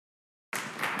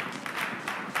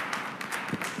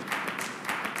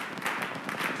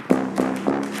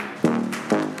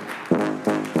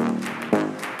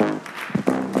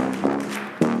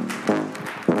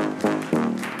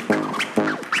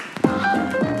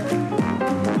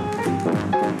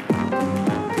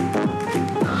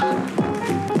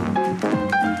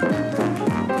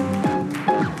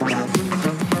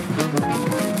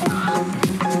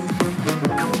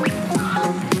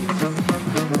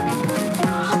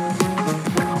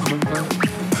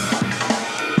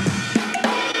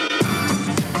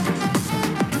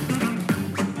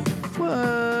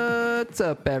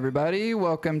What's up, everybody?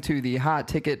 Welcome to the Hot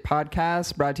Ticket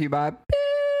Podcast, brought to you by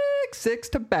Big Six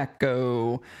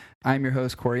Tobacco. I'm your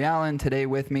host, Corey Allen. Today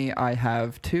with me, I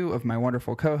have two of my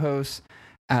wonderful co-hosts,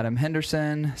 Adam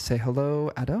Henderson. Say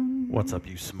hello, Adam. What's up,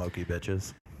 you smoky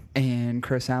bitches? And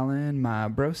Chris Allen, my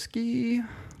broski.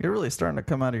 You're really starting to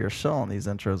come out of your shell on these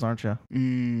intros, aren't you?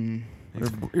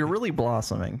 You're really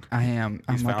blossoming. I am.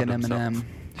 I'm He's like an found himself. M&M.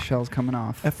 Shell's coming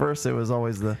off. At first, it was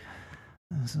always the...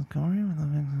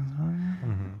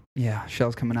 Yeah,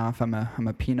 shell's coming off. I'm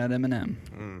a peanut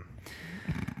M&M.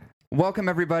 Welcome,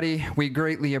 everybody. We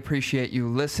greatly appreciate you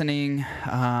listening.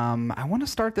 I want to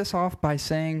start this off by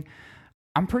saying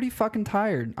I'm pretty fucking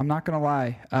tired. I'm not going to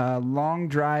lie. Long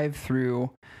drive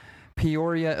through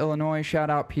Peoria, Illinois. Shout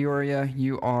out Peoria.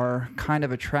 You are kind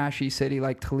of a trashy city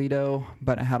like Toledo,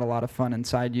 but I had a lot of fun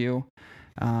inside you.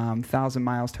 1,000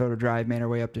 miles total drive, made our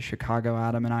way up to Chicago,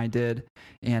 Adam and I did.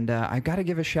 And I got to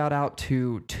give a shout out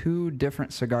to two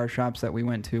different cigar shops that we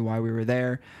went to while we were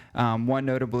there. One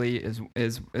notably is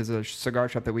a cigar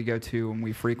shop that we go to and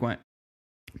we frequent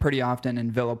pretty often in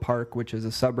Villa Park, which is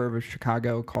a suburb of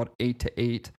Chicago, called 8 to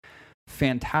 8.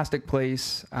 Fantastic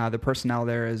place. The personnel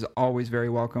there is always very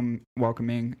welcoming.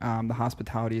 The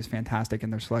hospitality is fantastic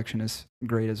and their selection is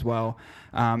great as well.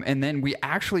 And then we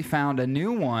actually found a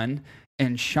new one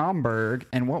in Schaumburg.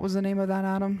 And what was the name of that,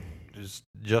 Adam?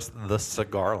 Just the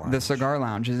Cigar Lounge. The Cigar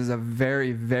Lounge. This is a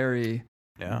very, very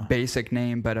basic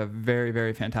name, but a very,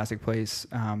 very fantastic place.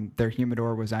 Their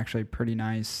humidor was actually pretty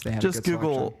nice. They had Just a good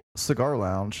Google selection. Cigar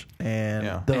Lounge,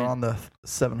 and they're on the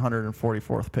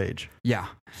 744th page. Yeah,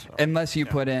 So, unless you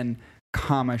put in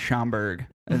comma Schaumburg,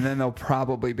 and then they'll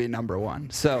probably be number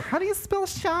one. So How do you spell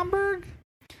Schaumburg?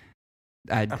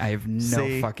 I have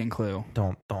no fucking clue.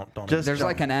 Don't. Just There's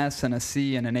like an S and a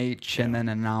C and an H and then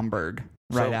a Naumburg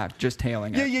right after, just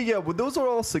tailing it. Yeah. Well, those are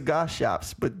all cigar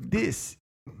shops, but this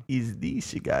is the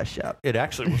cigar shop. It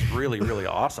actually was really, really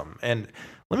awesome. And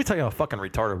let me tell you how fucking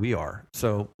retarded we are.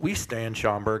 So we stay in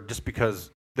Schaumburg just because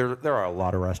there are a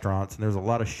lot of restaurants and there's a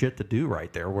lot of shit to do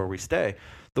right there where we stay.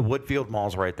 The Woodfield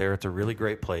Mall's right there. It's a really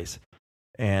great place.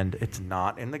 And it's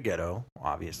not in the ghetto,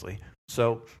 obviously.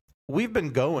 So we've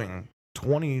been going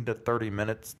 20 to 30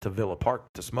 minutes to Villa Park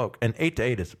to smoke. And 8 to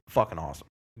 8 is fucking awesome.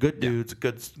 Good dudes,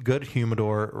 good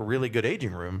humidor, really good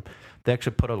aging room. They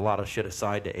actually put a lot of shit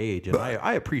aside to age, and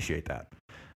I appreciate that.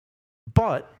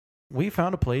 But we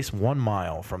found a place 1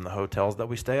 mile from the hotels that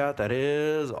we stay at that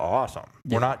is awesome.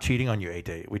 Yeah. We're not cheating on you 8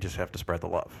 to 8. We just have to spread the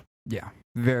love. Yeah,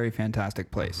 very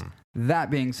fantastic place. That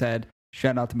being said,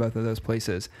 shout out to both of those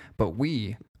places. But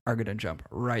we are going to jump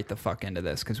right the fuck into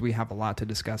this because we have a lot to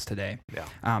discuss today.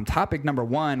 Yeah. Topic number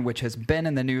one, which has been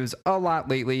in the news a lot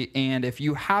lately, and if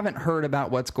you haven't heard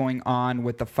about what's going on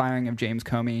with the firing of James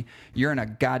Comey, you're in a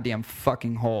goddamn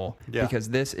fucking hole because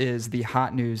this is the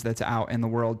hot news that's out in the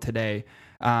world today.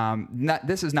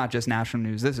 This is not just national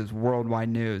news. This is worldwide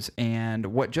news. And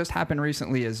what just happened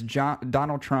recently is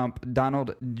Donald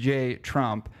J.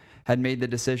 Trump had made the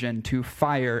decision to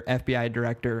fire FBI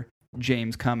Director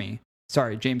James Comey.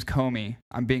 Sorry, James Comey.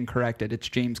 I'm being corrected. It's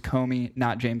James Comey,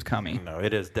 not James Comey. No,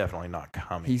 it is definitely not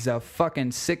Comey. He's a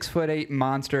fucking 6'8"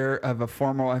 monster of a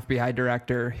former FBI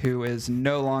director who is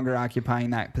no longer occupying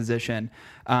that position.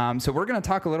 So we're going to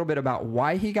talk a little bit about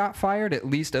why he got fired, at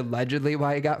least allegedly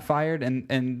why he got fired,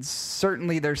 and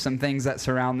certainly there's some things that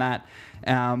surround that.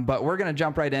 But we're going to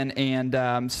jump right in.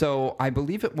 And so I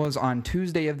believe it was on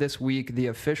Tuesday of this week, the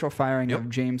official firing of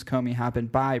James Comey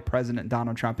happened by President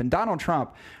Donald Trump. And Donald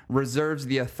Trump reserves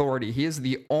the authority. He is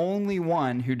the only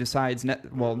one who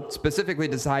specifically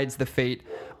decides the fate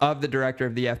of the director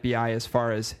of the FBI as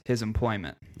far as his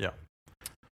employment. Yeah.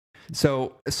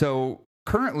 So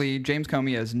currently, James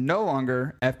Comey is no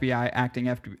longer acting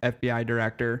FBI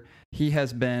director. He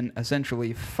has been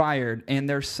essentially fired. And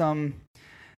there's some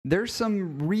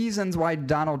reasons why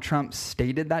Donald Trump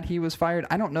stated that he was fired.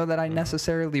 I don't know that I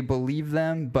necessarily believe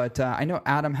them, but I know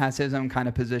Adam has his own kind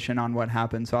of position on what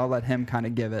happened, so I'll let him kind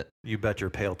of give it. You bet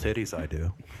your pale titties I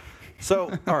do.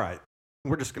 So, all right,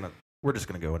 we're just gonna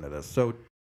go into this. So,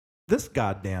 this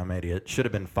goddamn idiot should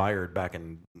have been fired back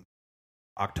in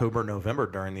October, November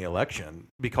during the election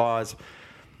because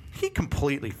he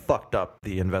completely fucked up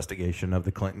the investigation of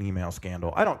the Clinton email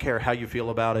scandal. I don't care how you feel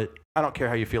about it. I don't care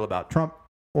how you feel about Trump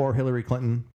or Hillary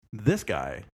Clinton. This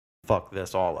guy fucked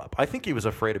this all up. I think he was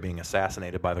afraid of being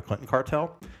assassinated by the Clinton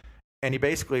cartel. And he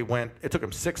basically it took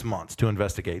him 6 months to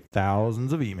investigate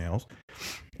thousands of emails.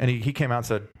 And he came out and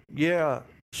said, yeah,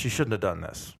 she shouldn't have done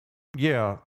this.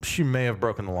 Yeah, she may have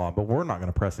broken the law, but we're not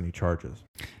going to press any charges.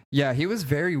 Yeah, he was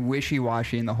very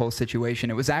wishy-washy in the whole situation.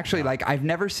 It was actually like, I've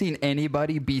never seen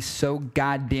anybody be so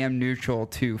goddamn neutral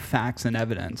to facts and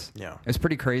evidence. Yeah. It's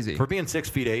pretty crazy. For being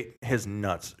 6'8", his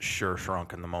nuts sure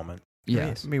shrunk in the moment.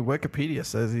 Yes. I mean, Wikipedia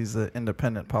says he's an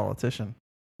independent politician.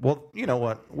 Well, you know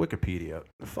what? Wikipedia,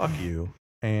 fuck you,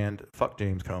 and fuck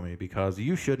James Comey, because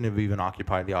you shouldn't have even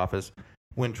occupied the office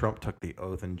when Trump took the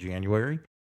oath in January.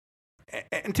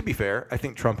 And to be fair, I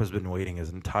think Trump has been waiting his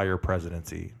entire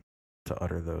presidency to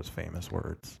utter those famous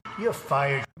words. You're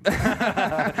fired.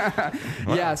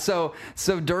 Yeah. So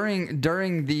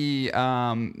during the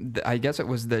I guess it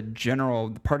was the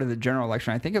part of the general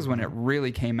election, I think is when it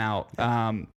really came out.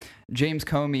 James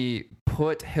Comey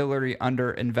put Hillary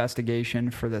under investigation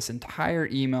for this entire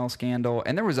email scandal,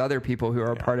 and there was other people who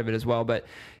are a part of it as well. But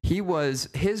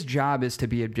his job is to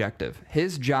be objective.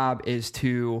 His job is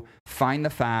to find the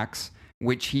facts,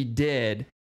 which he did,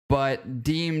 but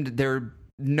deemed there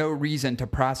no reason to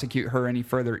prosecute her any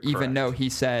further, even though he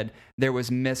said there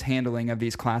was mishandling of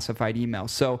these classified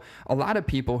emails. So a lot of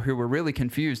people who were really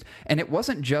confused, and it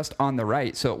wasn't just on the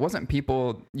right. So it wasn't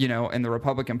people, in the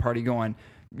Republican Party going,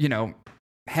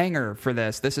 hang her for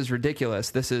this. This is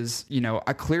ridiculous. This is,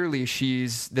 clearly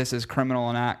this is criminal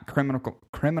act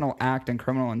and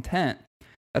criminal intent.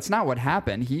 That's not what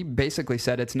happened. He basically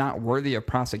said it's not worthy of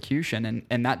prosecution,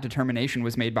 and that determination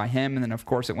was made by him. And then, of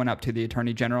course, it went up to the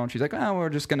Attorney General, and she's like, "Oh,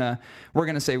 we're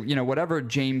gonna say, whatever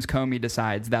James Comey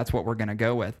decides, that's what we're gonna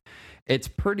go with." It's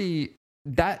pretty.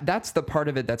 That's the part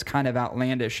of it that's kind of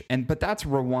outlandish, but that's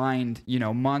rewind,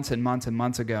 months and months and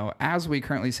months ago. As we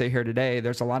currently say here today,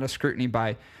 there's a lot of scrutiny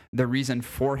by the reason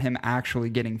for him actually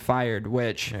getting fired,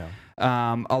 which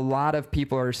a lot of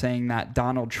people are saying that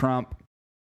Donald Trump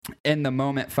in the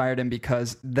moment fired him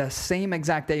because the same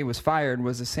exact day he was fired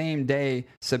was the same day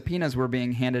subpoenas were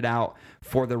being handed out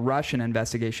for the Russian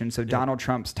investigation. So Donald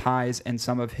Trump's ties and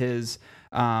some of his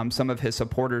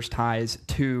supporters' ties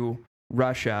to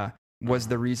Russia was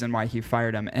the reason why he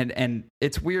fired him. And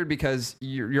it's weird because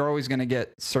you're always going to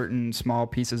get certain small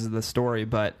pieces of the story,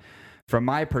 but from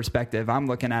my perspective, I'm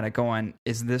looking at it going,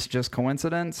 is this just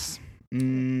coincidence?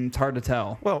 It's hard to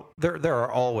tell. Well, there are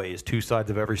always two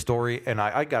sides of every story, and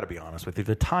I got to be honest with you.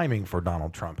 The timing for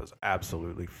Donald Trump is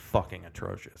absolutely fucking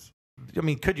atrocious. I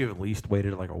mean, could you have at least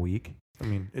waited like a week? I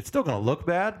mean, it's still going to look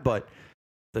bad, but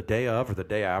the day of or the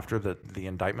day after the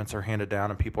indictments are handed down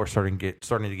and people are starting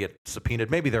to get subpoenaed.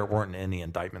 Maybe there weren't any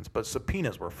indictments, but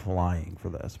subpoenas were flying for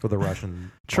the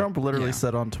Russian. Trump literally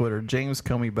said on Twitter, James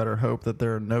Comey better hope that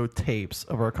there are no tapes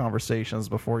of our conversations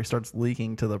before he starts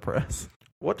leaking to the press.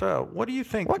 What do you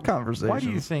think? What conversations? Why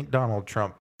do you think Donald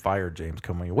Trump fired James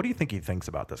Comey? What do you think he thinks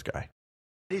about this guy?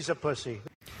 He's a pussy.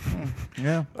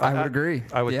 Yeah, I would agree.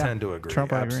 I would tend to agree.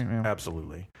 Trump, I agree. Yeah.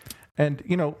 Absolutely. And,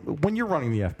 when you're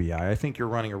running the FBI, I think you're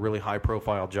running a really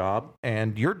high-profile job,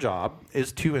 and your job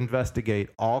is to investigate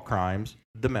all crimes,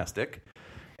 domestic,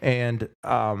 and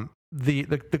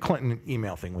the Clinton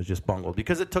email thing was just bungled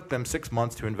because it took them 6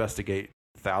 months to investigate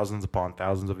thousands upon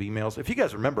thousands of emails. If you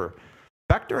guys remember,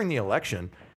 back during the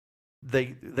election,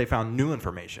 they found new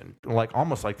information,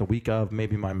 almost like the week of,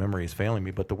 maybe my memory is failing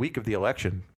me, but the week of the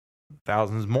election,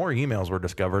 thousands more emails were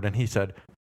discovered, and he said,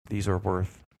 these are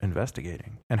worth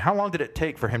investigating. And how long did it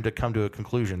take for him to come to a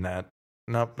conclusion that,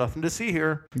 nope, nothing to see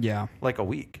here? Yeah. Like a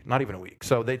week, not even a week.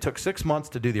 So they took 6 months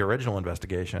to do the original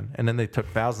investigation, and then they took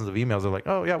thousands of emails. They're like,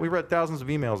 oh, yeah, we read thousands of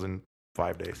emails in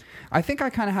 5 days. I think I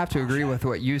kind of have to agree with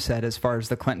what you said as far as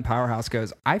the Clinton powerhouse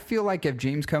goes. I feel like if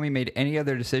James Comey made any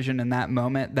other decision in that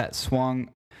moment that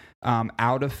swung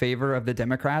out of favor of the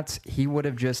Democrats, he would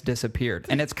have just disappeared.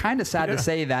 And it's kind of sad to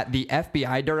say that the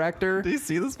FBI director Do you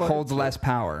see this holds less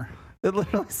power. It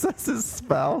literally says his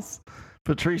spouse,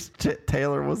 Patrice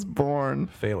Taylor, was born.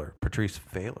 Patrice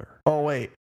Failor. Oh,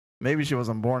 wait. Maybe she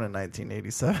wasn't born in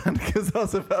 1987 because I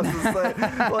was about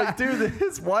to say, dude,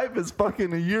 his wife is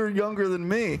fucking a year younger than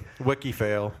me.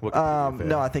 Wikifail.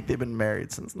 No, I think they've been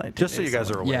married since 1987. Just so you guys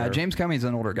are aware. Yeah, James Comey's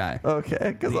an older guy.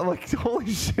 Okay, because I'm like,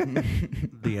 holy shit.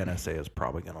 The NSA is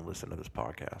probably going to listen to this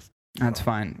podcast. That's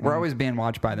fine. We're always being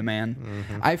watched by the man.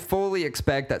 Mm-hmm. I fully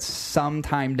expect that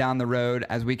sometime down the road,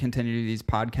 as we continue these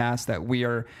podcasts, that we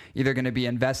are either going to be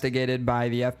investigated by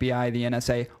the FBI, the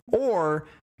NSA, or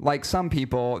like some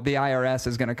people, the IRS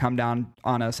is going to come down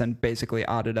on us and basically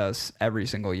audit us every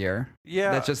single year.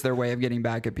 Yeah. That's just their way of getting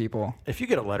back at people. If you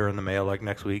get a letter in the mail like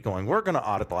next week going, we're going to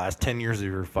audit the last 10 years of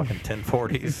your fucking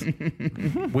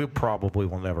 1040s, we probably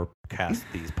will never cast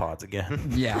these pods again.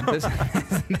 Yeah,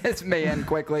 this may end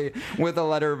quickly with a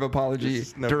letter of apology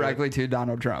directly to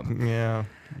Donald Trump. Yeah.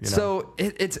 So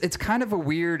it's kind of a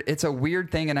weird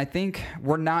thing, and I think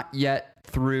we're not yet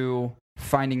through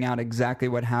finding out exactly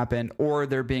what happened, or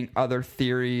there being other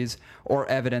theories or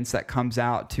evidence that comes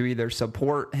out to either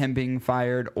support him being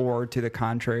fired or to the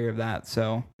contrary of that.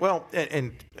 So, well,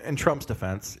 in Trump's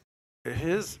defense,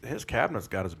 his cabinet's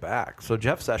got his back. So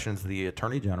Jeff Sessions, the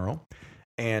Attorney General,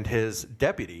 and his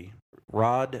deputy,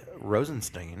 Rod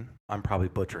Rosenstein, I'm probably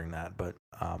butchering that, but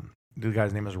the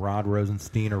guy's name is Rod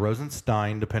Rosenstein or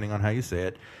Rosenstein, depending on how you say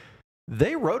it.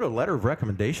 They wrote a letter of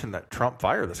recommendation that Trump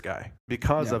fire this guy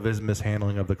because of his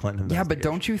mishandling of the Clinton investigation. Yeah, but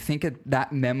don't you think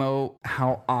that memo,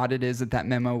 how odd it is that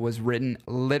memo was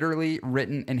literally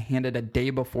written and handed a day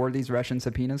before these Russian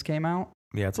subpoenas came out?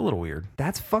 Yeah, it's a little weird.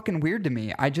 That's fucking weird to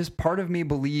me. part of me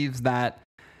believes that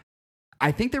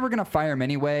I think they were going to fire him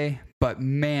anyway, but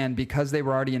man, because they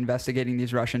were already investigating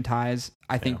these Russian ties,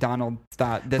 I think Donald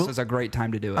thought this was a great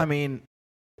time to do it. I mean,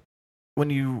 when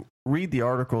you read the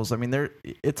articles, I mean,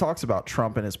 it talks about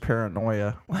Trump and his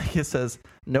paranoia. Like it says,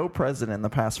 no president in the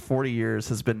past 40 years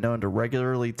has been known to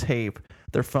regularly tape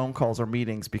their phone calls or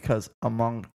meetings because,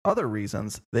 among other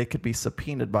reasons, they could be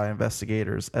subpoenaed by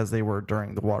investigators as they were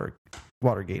during the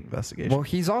Watergate investigation. Well,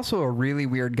 he's also a really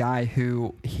weird guy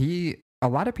who a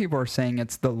lot of people are saying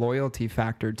it's the loyalty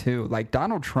factor too. Like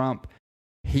Donald Trump,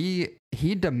 he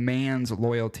demands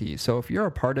loyalty. So if you're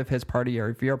a part of his party, or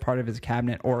if you're a part of his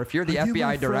cabinet, or if you're the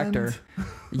FBI director,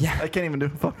 I can't even do a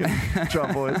fucking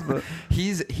Trump voice, but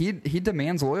he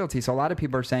demands loyalty. So a lot of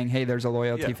people are saying, hey, there's a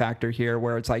loyalty factor here,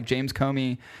 where it's like James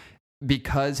Comey,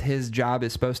 because his job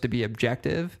is supposed to be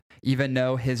objective, even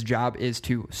though his job is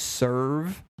to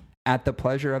serve at the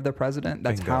pleasure of the president.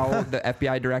 That's how the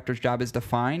FBI director's job is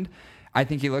defined. I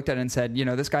think he looked at it and said,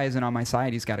 this guy isn't on my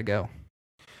side. He's got to go.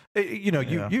 You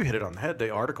hit it on the head. The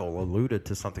article alluded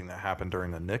to something that happened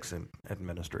during the Nixon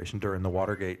administration, during the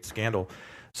Watergate scandal.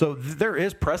 So there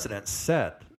is precedent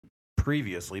set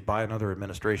previously by another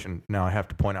administration. Now, I have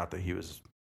to point out that he was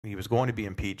going to be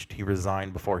impeached. He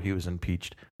resigned before he was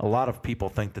impeached. A lot of people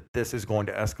think that this is going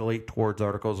to escalate towards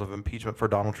articles of impeachment for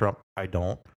Donald Trump. I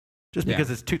don't. Just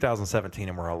because it's 2017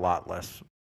 and we're a lot less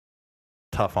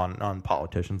tough on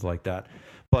politicians like that.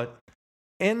 But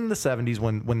in the 70s,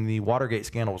 when the Watergate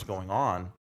scandal was going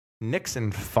on,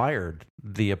 Nixon fired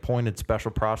the appointed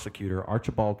special prosecutor,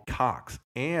 Archibald Cox,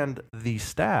 and the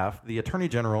staff, the Attorney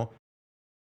General,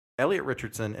 Elliot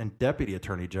Richardson, and Deputy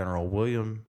Attorney General,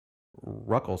 William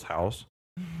Ruckelshaus,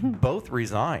 both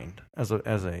resigned as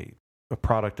a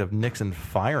product of Nixon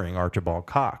firing Archibald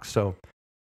Cox. So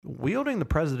wielding the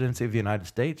presidency of the United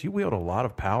States, you wield a lot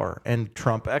of power, and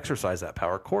Trump exercised that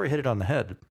power. Corey hit it on the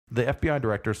head. The FBI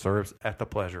director serves at the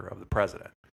pleasure of the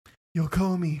president. Yo,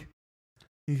 Comey,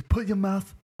 you put your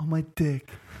mouth on my dick.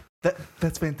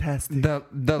 That's fantastic.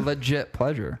 The legit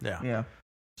pleasure. Yeah.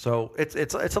 So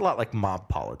it's a lot like mob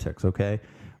politics, okay?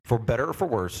 For better or for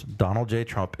worse, Donald J.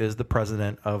 Trump is the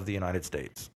president of the United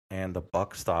States, and the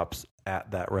buck stops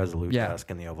at that Resolute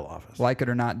desk in the Oval Office. Like it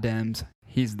or not, Dems,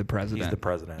 he's the president. He's the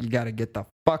president. You got to get the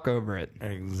fuck over it.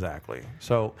 Exactly.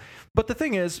 So, but the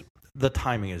thing is, the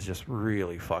timing is just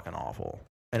really fucking awful.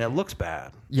 And it looks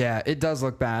bad. Yeah, it does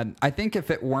look bad. I think if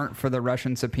it weren't for the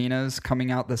Russian subpoenas coming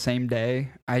out the same day,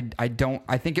 I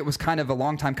think it was kind of a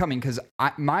long time coming, because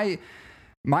my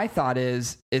thought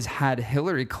is had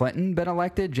Hillary Clinton been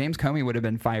elected, James Comey would have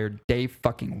been fired day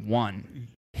fucking one.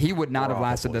 He would not have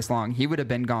lasted this long. He would have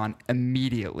been gone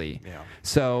immediately. Yeah.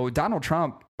 So Donald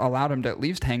Trump allowed him to at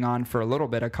least hang on for a little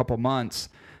bit, a couple months,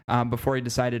 before he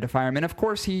decided to fire him. And of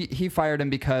course, he fired him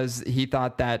because he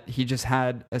thought that he just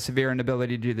had a severe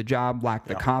inability to do the job, lacked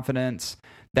the confidence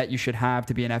that you should have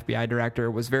to be an FBI director,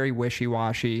 was very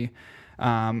wishy-washy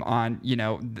on,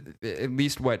 at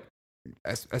least what,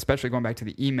 especially going back to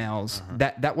the emails,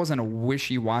 that wasn't a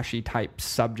wishy-washy type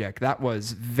subject. That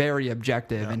was very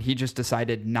objective, and he just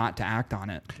decided not to act on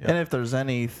it. And if there's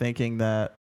any thinking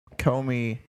that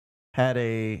Comey had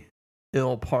a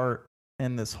ill part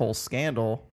in this whole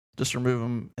scandal, just remove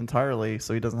him entirely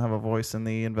so he doesn't have a voice in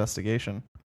the investigation.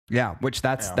 Yeah, which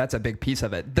that's a big piece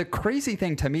of it. The crazy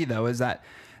thing to me, though, is that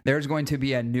there's going to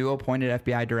be a new appointed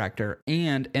FBI director.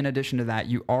 And in addition to that,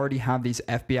 you already have these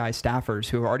FBI staffers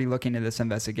who are already looking into this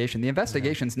investigation. The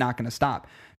investigation's not going to stop.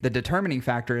 The determining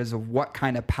factor is of what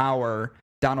kind of power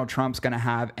Donald Trump's going to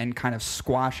have and kind of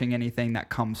squashing anything that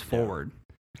comes forward.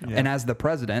 Yeah. And as the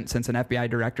president, since an FBI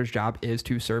director's job is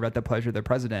to serve at the pleasure of the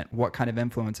president, what kind of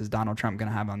influence is Donald Trump going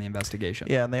to have on the investigation?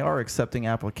 Yeah, and they are accepting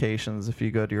applications. If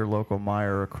you go to your local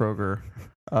Meijer or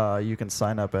Kroger, you can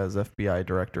sign up as FBI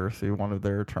director through one of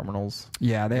their terminals.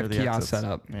 Yeah, they near have the kiosks exits.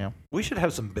 set up. Yeah. We should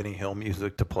have some Benny Hill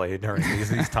music to play during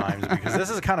these times because this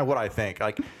is kind of what I think.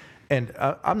 Like, and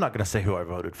I'm not going to say who I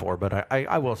voted for, but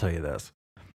I will tell you this.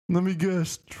 Let me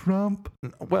guess, Trump.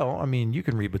 Well, I mean, you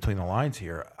can read between the lines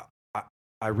here.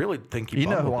 I really think he You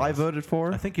know who bungled I this. voted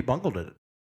for? I think he bungled it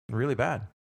really bad.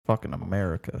 Fucking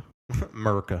America.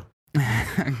 America.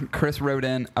 Chris wrote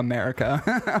in America.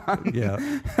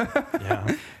 Yeah.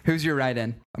 Yeah. Who's your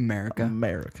write-in? America.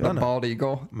 America. The bald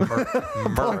eagle. America.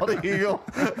 Bald eagle.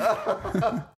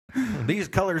 These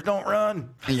colors don't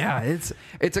run. Yeah, it's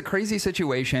a crazy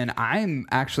situation. I'm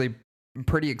actually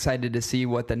pretty excited to see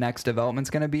what the next development's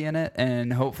going to be in it,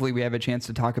 and hopefully we have a chance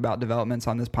to talk about developments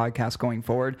on this podcast going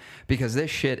forward, because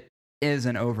this shit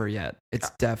isn't over yet. It's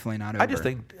definitely not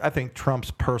over. I think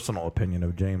Trump's personal opinion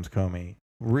of James Comey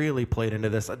really played into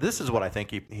this. This is what I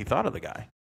think he thought of the guy.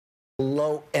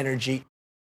 Low energy.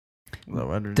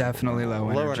 Low energy. Definitely low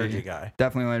energy. Low energy guy.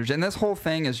 Definitely low energy. And this whole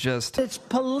thing is just It's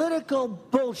political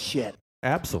bullshit.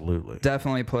 Absolutely.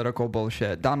 definitely political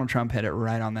bullshit. Donald Trump hit it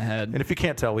right on the head. And if you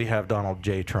can't tell, we have Donald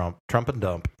J. Trump and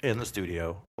Dump, in the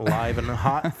studio, live and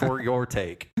hot for your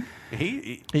take.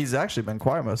 He's actually been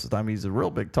quiet most of the time. He's a real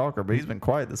big talker, but he's been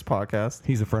quiet this podcast.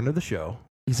 He's a friend of the show.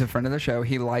 He's a friend of the show.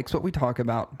 He likes what we talk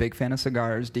about. Big fan of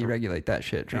cigars. Deregulate that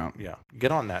shit, Trump. Yeah,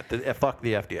 get on that. Fuck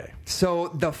the FDA. So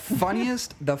the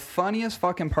funniest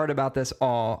fucking part about this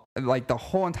all, like the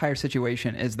whole entire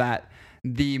situation, is that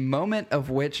the moment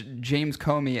of which James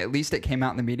Comey, at least it came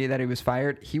out in the media that he was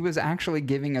fired, he was actually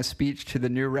giving a speech to the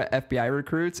new FBI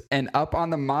recruits, and up on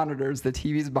the monitors, the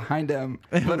TVs behind him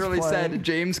literally said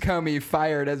James Comey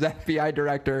fired as FBI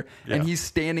director, and he's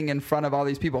standing in front of all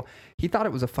these people. He thought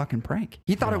it was a fucking prank.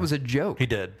 He thought it was a joke. He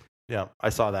did. Yeah, I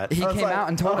saw that. He came out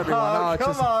and told everyone, "Oh, it's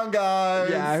come just, on, guys."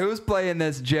 yeah, who's playing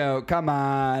this joke? Come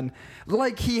on."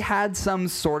 Like he had some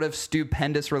sort of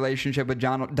stupendous relationship with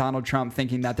Donald Trump,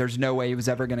 thinking that there's no way he was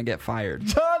ever going to get fired.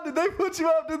 John, did they put you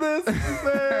up to this,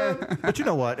 man? But you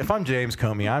know what? If I'm James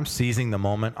Comey, I'm seizing the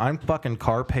moment. I'm fucking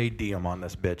carpe diem on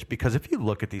this bitch. Because if you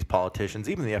look at these politicians,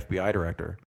 even the FBI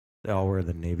director, they all wear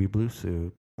the navy blue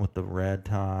suit with the red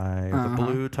tie, the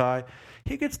blue tie.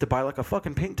 He gets to buy like a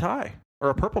fucking pink tie or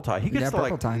a purple tie. He gets to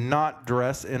like not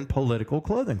dress in political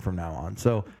clothing from now on.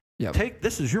 So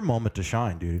this is your moment to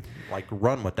shine, dude. Like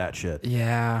run with that shit.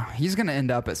 Yeah, he's going to end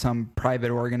up at some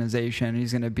private organization.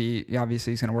 He's going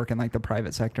to work in like the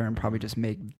private sector and probably just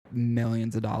make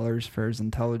millions of dollars for his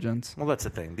intelligence. Well, that's the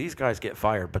thing. These guys get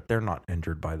fired, but they're not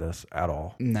injured by this at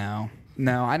all. No,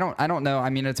 I don't know.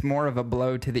 I mean, it's more of a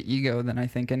blow to the ego than I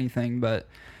think anything, but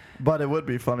But it would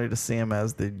be funny to see him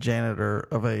as the janitor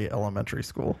of a elementary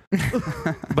school.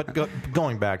 But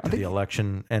going back to the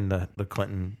election and the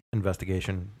Clinton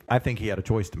investigation, I think he had a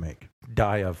choice to make.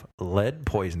 Die of lead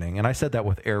poisoning. And I said that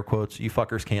with air quotes. You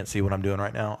fuckers can't see what I'm doing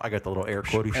right now. I got the little air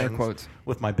quotey air things quotes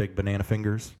with my big banana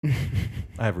fingers.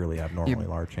 I have really abnormally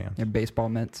large hands. Yeah, baseball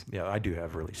mitts. Yeah, I do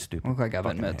have really stupid. Look like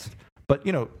oven fucking mitts. hands. But,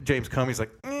 you know, James Comey's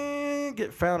like,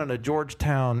 get found in a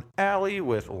Georgetown alley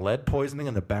with lead poisoning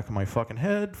in the back of my fucking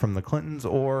head from the Clintons,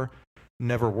 or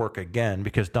never work again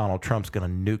because Donald Trump's going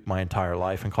to nuke my entire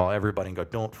life and call everybody and go,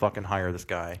 don't fucking hire this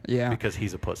guy because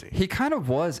he's a pussy. He kind of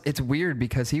was. It's weird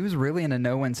because he was really in a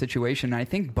no-win situation. And I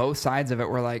think both sides of it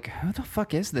were like, who the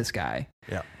fuck is this guy?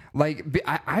 Yeah. Like,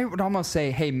 I would almost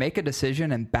say, hey, make a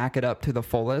decision and back it up to the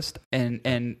fullest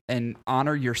and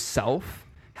honor yourself.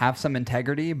 Have some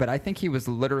integrity, but I think he was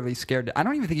literally scared. I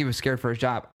don't even think he was scared for his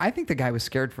job. I think the guy was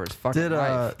scared for his fucking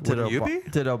life. Did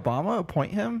Obama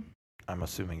appoint him? I'm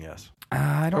assuming yes.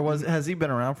 Has he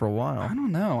been around for a while? I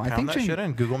don't know. I think that shit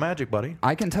in Google Magic, buddy.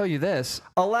 I can tell you this.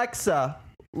 Alexa,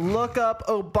 look up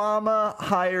Obama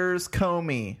hires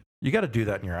Comey. You got to do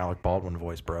that in your Alec Baldwin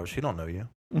voice, bro. She don't know you.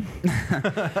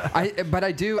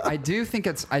 I do think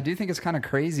it's kind of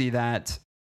crazy that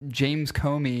James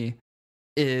Comey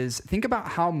think about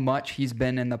how much he's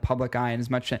been in the public eye and as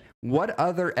much. What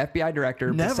other FBI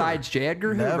director besides J.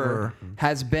 Edgar Hoover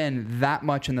has been that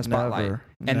much in the spotlight?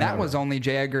 And that was only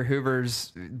J. Edgar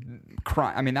Hoover's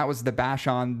crime. I mean, that was the bash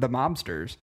on the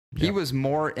mobsters. He was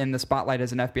more in the spotlight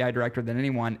as an FBI director than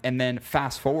anyone. And then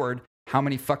fast forward, how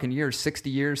many fucking years? 60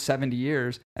 years, 70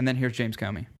 years. And then here's James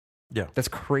Comey. Yeah. That's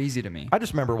crazy to me. I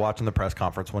just remember watching the press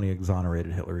conference when he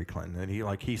exonerated Hillary Clinton, and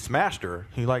he smashed her.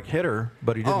 He hit her,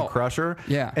 but he didn't crush her.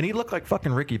 Yeah. And he looked like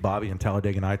fucking Ricky Bobby in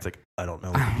Talladega Nights. Like, I don't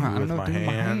know what to do with my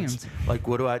hands. Like,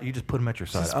 what do I? You just put them at your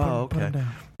side. Oh, okay.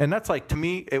 And that's like, to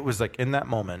me, it was like in that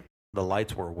moment, the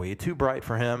lights were way too bright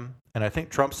for him. And I think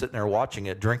Trump's sitting there watching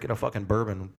it, drinking a fucking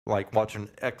bourbon, like watching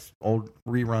old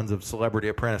reruns of Celebrity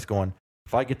Apprentice going,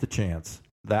 if I get the chance,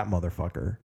 that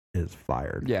motherfucker is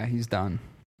fired. Yeah, he's done.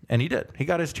 And he did. He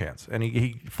got his chance. And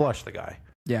he flushed the guy.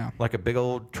 Yeah. Like a big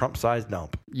old Trump-sized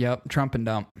dump. Yep. Trump and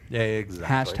dump. Yeah, exactly.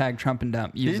 Hashtag Trump and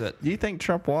dump. Use it. Do you think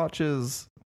Trump watches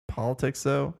politics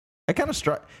though? It kind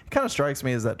of strikes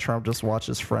me as that Trump just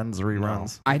watches Friends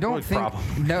reruns. I don't Well, think.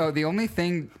 probably. No, the only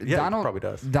thing Yeah, he probably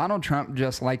does. Donald Trump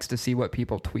just likes to see what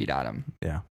people tweet at him.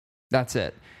 Yeah. That's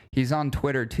it. He's on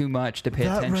Twitter too much to pay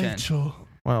attention. Rachel.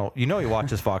 Well, you know he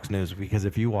watches Fox News because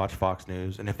if you watch Fox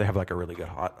News and if they have like a really good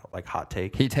hot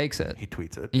take, He takes it. he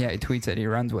tweets it. Yeah, he tweets it. He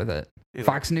runs with it. He's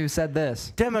Fox News said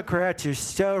this. Democrats are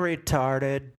so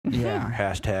retarded. Yeah.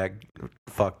 Hashtag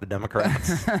fuck the Democrats.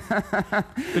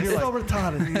 It's so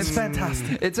retarded. It's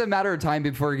fantastic. It's a matter of time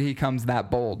before he comes that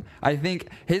bold. I think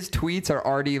his tweets are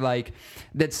already like,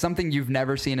 that's something you've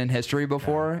never seen in history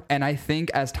before. And I think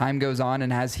as time goes on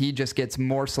and as he just gets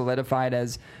more solidified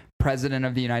as president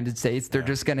of the United States, they're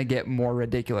just going to get more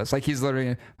ridiculous. Like he's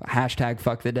literally hashtag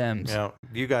fuck the Dems. You know,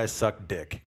 you guys suck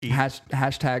dick. Eat,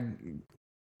 Hashtag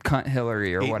cunt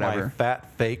Hillary or eat whatever. my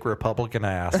fat fake Republican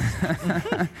ass.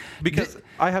 Because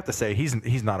I have to say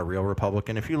he's not a real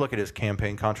Republican. If you look at his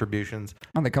campaign contributions,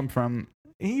 Oh, they come from.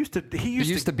 he used to He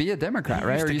used to be a Democrat,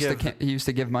 right? Or he used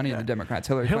to give money to Democrats.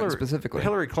 Hillary Clinton specifically.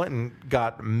 Hillary Clinton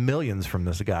got millions from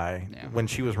this guy when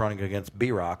she was running against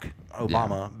B-Rock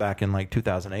Obama back in like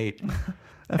 2008.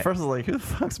 At first I was like, who the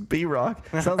fuck's B-Rock?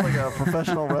 Sounds like a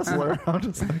professional wrestler. I'm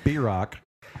just like, B-Rock.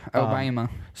 Obama.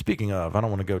 Speaking of, I don't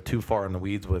want to go too far in the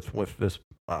weeds with this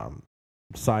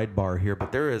sidebar here,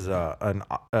 but there is not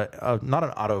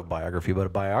an autobiography, but a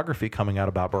biography coming out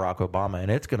about Barack Obama,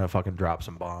 and it's going to fucking drop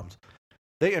some bombs.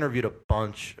 They interviewed a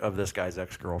bunch of this guy's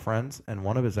ex-girlfriends, and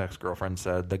one of his ex-girlfriends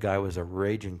said the guy was a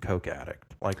raging coke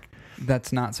addict. Like,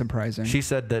 That's not surprising. she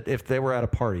said that if they were at a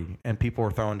party and people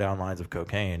were throwing down lines of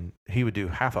cocaine, he would do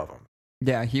half of them.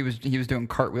 Yeah, he was doing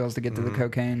cartwheels to get to the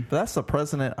cocaine. but that's the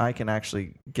president I can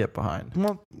actually get behind.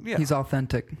 Well, yeah. He's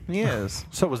authentic. He is.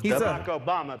 So was He's Barack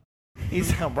Obama.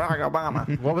 He's Barack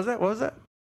Obama. What was that? What was that?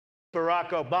 Barack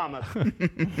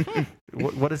Obama.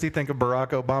 What does he think of Barack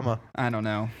Obama? I don't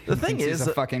know. The He thing thinks is, he's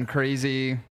a fucking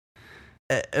crazy.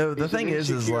 the thing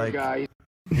is like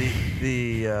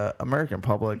the American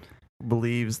public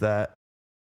believes that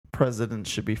presidents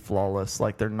should be flawless,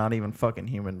 like they're not even fucking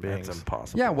human beings. That's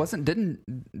impossible. Yeah, didn't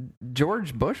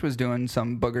George Bush was doing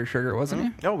some booger sugar,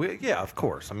 wasn't he? Oh, yeah, of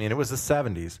course. I mean, it was the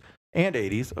 70s and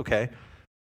 80s. Okay.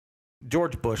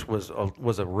 George Bush was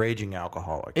a raging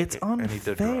alcoholic. It's and he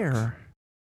did drugs. unfair.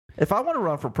 If I want to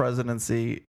run for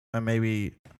presidency,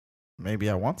 maybe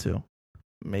I want to.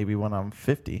 Maybe when I'm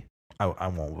 50. I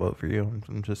won't vote for you.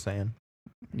 I'm just saying.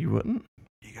 You wouldn't?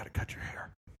 You got to cut your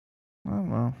hair. I don't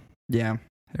know. Yeah,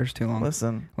 hair's too long.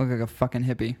 Listen. Look like a fucking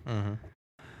hippie. Mm-hmm.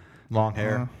 Long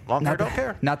hair. Long hair, don't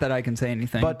care. Not that I can say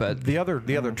anything, but the other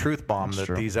truth bomb That's that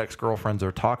true. these ex-girlfriends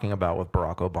are talking about with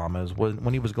Barack Obama is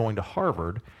when he was going to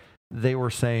Harvard, they were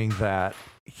saying that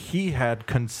he had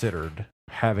considered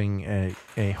having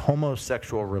a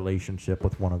homosexual relationship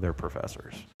with one of their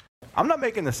professors. I'm not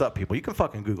making this up, people. You can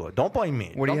fucking Google it. Don't blame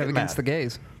me. what do you Don't have get against mad. the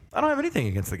gays? I don't have anything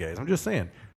against the gays. I'm just saying.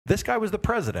 This guy was the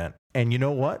president, and you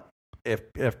know what?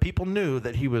 If people knew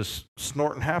that he was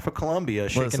snorting half of Columbia,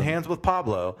 shaking Listen. hands with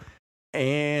Pablo,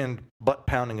 and butt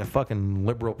pounding a fucking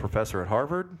liberal professor at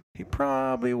Harvard, he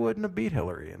probably wouldn't have beat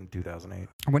Hillary in 2008.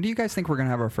 When do you guys think we're gonna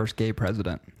have our first gay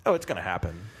president? Oh, it's going to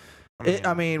happen.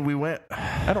 We went.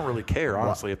 I don't really care,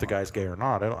 honestly, if the guy's gay or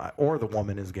not, or the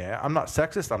woman is gay. I'm not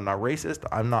sexist. I'm not racist.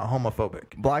 I'm not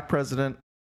homophobic. Black president,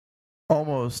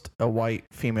 almost a white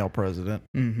female president.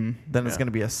 Mm-hmm. Then it's Yeah. going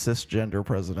to be a cisgender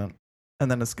president. And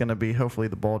then it's going to be hopefully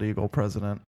the bald eagle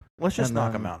president. Let's just And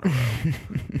knock then- him out in a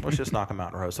row. Let's just knock him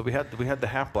out in a row. So we had the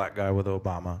half black guy with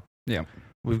Obama. Yeah.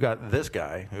 We've got this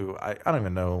guy who I don't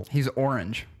even know. He's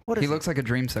orange. What is He he? looks like a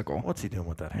dreamsicle. What's he doing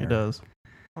with that hair? He does.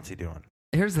 What's he doing?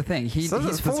 Here's the thing. Says He's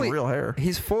it's fully real hair.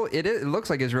 He's full. It looks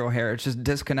like his real hair. It's just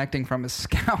disconnecting from his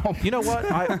scalp. You know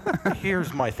what?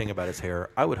 Here's my thing about his hair.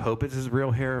 I would hope it's his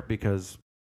real hair because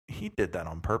he did that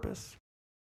on purpose,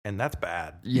 and that's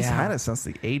bad. He's Yeah. had it since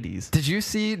the 80s. Did you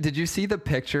see the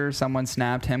picture someone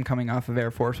snapped him coming off of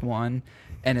Air Force One,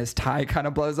 and his tie kind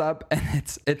of blows up, and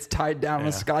it's tied down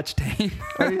with Yeah. Scotch tape?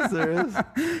 Are you serious?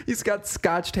 He's got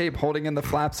Scotch tape holding in the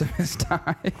flaps of his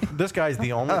tie. This guy's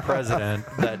the only president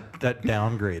that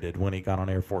downgraded when he got on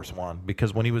Air Force One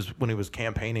because when he was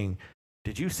campaigning,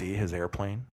 did you see his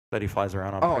airplane? that he flies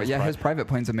around on. Oh, yeah, his private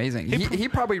plane's amazing. He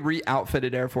probably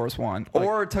re-outfitted Air Force One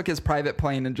or took his private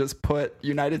plane and just put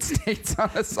United States on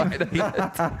the side of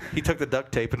it. He took the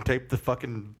duct tape and taped the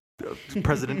fucking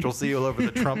presidential seal over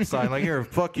the Trump sign. Like, here,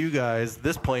 fuck you guys.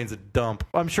 This plane's a dump.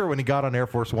 I'm sure when he got on Air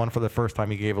Force One for the first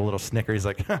time, he gave a little snicker. He's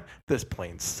like, this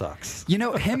plane sucks. You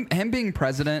know, him being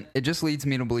president, it just leads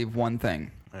me to believe one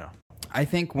thing. Yeah. I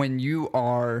think when you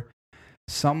are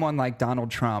someone like Donald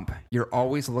Trump, you're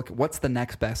always looking, what's the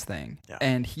next best thing? Yeah.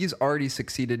 And he's already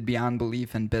succeeded beyond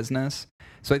belief in business.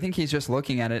 So I think he's just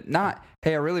looking at it, not,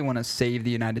 hey, I really want to save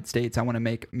the United States. I want to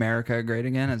make America great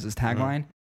again as his tagline.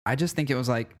 I just think it was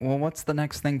like, well, what's the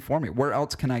next thing for me? Where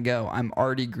else can I go? I'm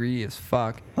already greedy as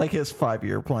fuck. Like his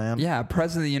 5-year plan. Yeah,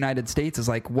 President of the United States is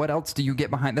like, what else do you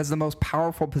get behind? That's the most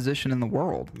powerful position in the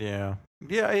world. Yeah.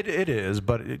 Yeah, it is,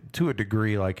 but to a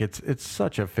degree, like it's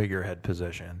such a figurehead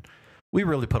position. We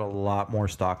really put a lot more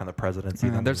stock in the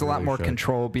presidency. Than There's a lot really more should.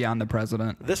 control beyond the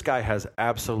president. This guy has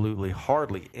absolutely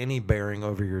hardly any bearing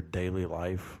over your daily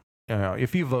life. You know,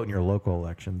 if you vote in your local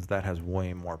elections, that has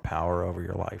way more power over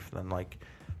your life than like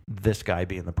this guy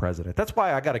being the president. That's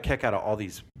why I got a kick out of all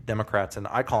these Democrats, and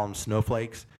I call them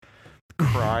snowflakes,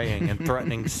 crying and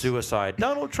threatening suicide.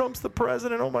 Donald Trump's the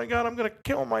president. Oh my God, I'm going to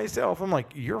kill myself. I'm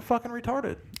like, you're fucking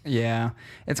retarded. Yeah,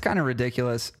 it's kind of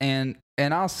ridiculous. And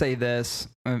I'll say this,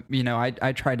 you know,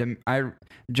 I try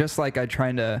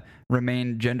to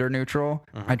remain gender neutral.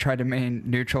 I try to remain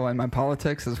neutral in my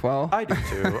politics as well. I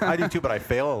do too, but I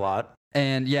fail a lot.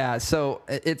 And yeah, so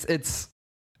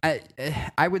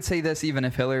I would say this even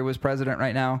if Hillary was president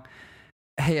right now.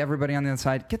 Hey, everybody on the other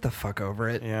side, get the fuck over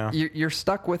it. Yeah. You're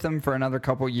stuck with them for another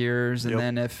couple years, and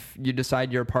then if you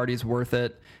decide your party's worth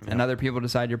it, and other people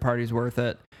decide your party's worth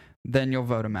it, then you'll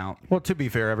vote him out. Well, to be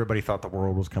fair, everybody thought the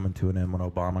world was coming to an end when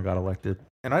Obama got elected.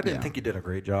 And I didn't think he did a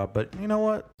great job, but you know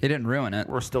what? He didn't ruin it.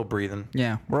 We're still breathing.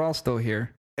 Yeah, we're all still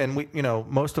here. And we, you know,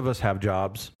 most of us have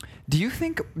jobs. Do you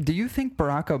think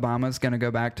Barack Obama's going to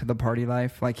go back to the party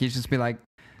life? Like he's just be like,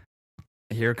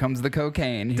 here comes the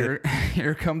cocaine.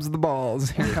 Here comes the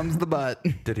balls. Here comes the butt.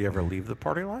 Did he ever leave the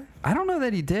party life? I don't know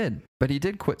that he did, but he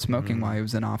did quit smoking while he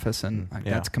was in office, and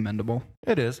that's commendable.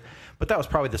 It is. But that was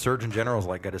probably the Surgeon General's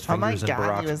like got his fingers in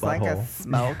Barack's he was butthole. like a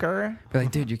smoker. Be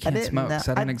like, dude, you can't smoke.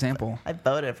 Set an example. I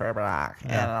voted for Barack,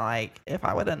 and like, if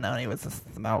I would have known he was a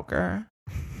smoker,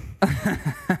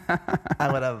 I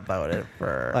would have voted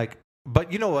for. Like,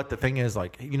 but you know what? The thing is,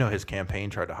 like, you know, his campaign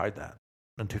tried to hide that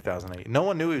in 2008. No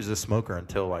one knew he was a smoker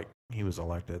until like he was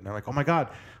elected. And they're like, oh my God,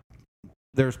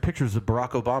 there's pictures of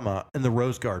Barack Obama in the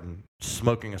Rose Garden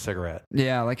smoking a cigarette.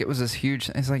 Yeah, like it was this huge.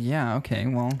 It's like, yeah, okay,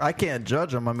 well, I can't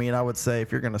judge him. I mean, I would say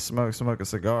if you're gonna smoke a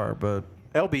cigar. But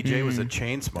LBJ was a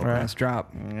chain smoker. nice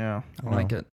drop. Yeah, I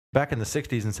like it. Back in the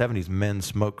 60s and 70s, men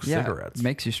smoked cigarettes. It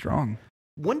makes you strong.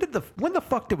 When the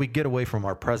fuck did we get away from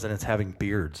our presidents having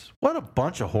beards? What a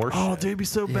bunch of horse shit. dude, it'd be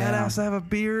so badass to have a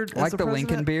beard. Like the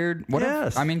Lincoln beard. What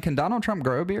Yes. can Donald Trump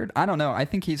grow a beard? I don't know. I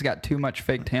think he's got too much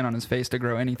fake tan on his face to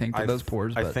grow anything through those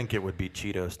pores. I But think it would be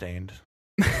Cheeto stained.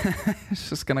 it's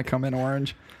just going to come in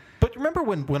orange. But remember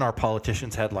when our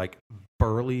politicians had like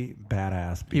burly,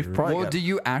 badass beards? Well, do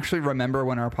you actually remember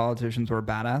when our politicians were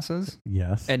badasses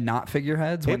Yes. and not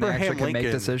figureheads when they actually could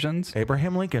make decisions?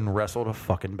 Abraham Lincoln wrestled a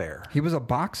fucking bear. He was a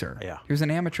boxer. Yeah. He was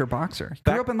an amateur boxer.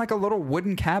 He grew up in like a little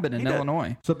wooden cabin in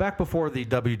Illinois. So back before the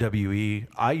WWE,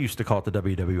 I used to call it the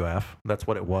WWF. That's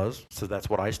what it was. So that's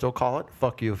what I still call it.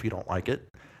 Fuck you if you don't like it.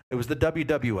 It was the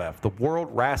WWF, the World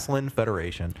Wrestling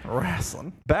Federation.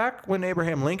 Wrestling. Back when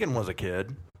Abraham Lincoln was a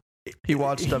kid, he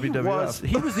watched WWF.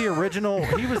 He was the original.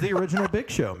 He was the original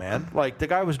Big Show, man. Like the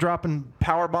guy was dropping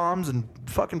power bombs and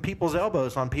fucking people's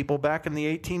elbows on people back in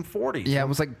the 1840s. Yeah, it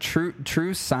was like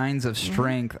true signs of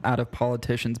strength out of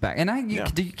politicians back. And you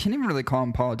can't even really call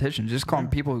them politicians. Just call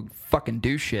them people who fucking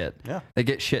do shit. Yeah, they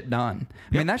get shit done.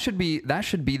 I mean, that should be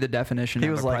the definition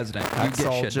of a president. You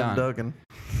get shit Jim done. Duggan.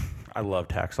 I love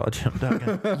Hacksaw Jim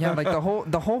Duggan. Yeah, like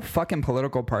the whole fucking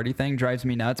political party thing drives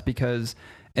me nuts because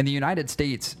in the United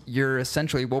States, you're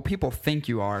essentially, well, people think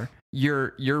you are.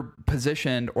 You're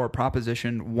positioned or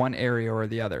propositioned one area or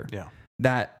the other. Yeah.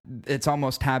 That it's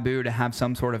almost taboo to have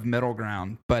some sort of middle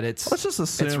ground, but let's just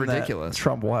assume it's ridiculous. That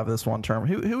Trump will have this one term.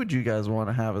 Who would you guys want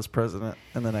to have as president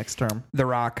in the next term? The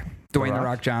Rock, Dwayne The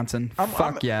Rock Johnson.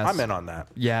 Yes, I'm in on that.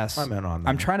 Yes, I'm in on that.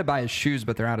 I'm trying to buy his shoes,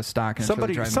 but they're out of stock. And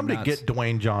somebody get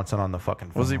Dwayne Johnson on the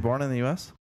fucking phone. Was he born in the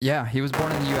U.S.? Yeah, he was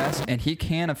born in the U.S. and he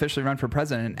can officially run for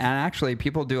president. And actually,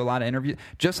 people do a lot of interviews.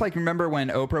 Just like remember when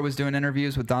Oprah was doing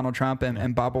interviews with Donald Trump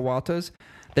and Baba Walters?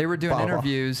 They were doing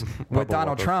interviews with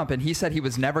Donald Trump, and he said he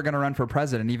was never going to run for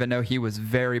president, even though he was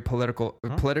very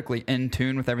politically in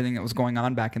tune with everything that was going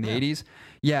on back in the 80s.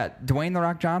 Yeah, Dwayne The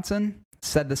Rock Johnson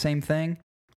said the same thing.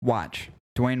 Watch.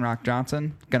 Dwayne Rock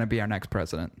Johnson, going to be our next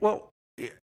president. Well,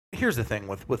 here's the thing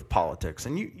with politics,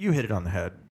 and you hit it on the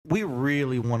head. We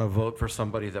really want to vote for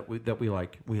somebody that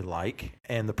we like.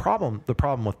 And the problem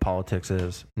with politics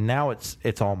is now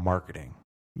it's all marketing.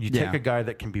 You take a guy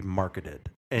that can be marketed,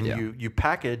 and you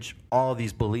package all of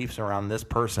these beliefs around this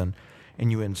person,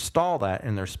 and you install that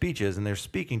in their speeches, and they're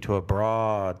speaking to a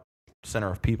broad center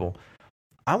of people.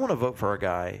 I want to vote for a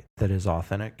guy that is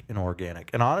authentic and organic.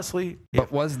 And honestly,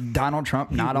 but was Donald Trump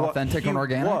not authentic and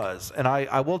organic? He was. And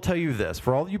I will tell you this,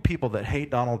 for all you people that hate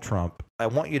Donald Trump, I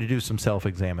want you to do some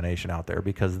self-examination out there,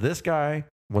 because this guy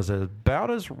was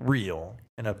about as real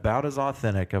and about as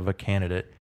authentic of a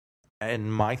candidate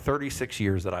in my 36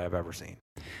 years that I have ever seen.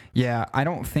 Yeah, I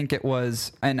don't think it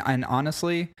was. And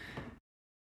honestly,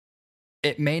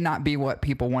 it may not be what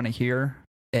people want to hear.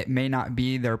 It may not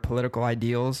be their political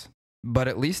ideals. But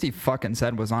at least he fucking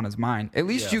said was on his mind. At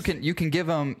least you can give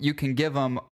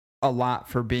him a lot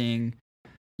for being,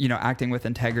 acting with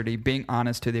integrity, being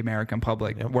honest to the American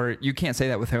public. Yep. Where you can't say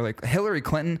that with Hillary. Hillary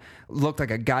Clinton looked like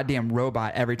a goddamn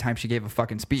robot every time she gave a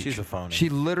fucking speech. She's a phony. She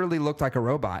literally looked like a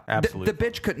robot. Absolutely. The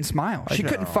bitch couldn't smile. She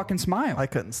couldn't fucking smile. I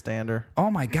couldn't stand her. Oh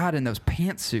my God, in those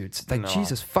pantsuits. Like,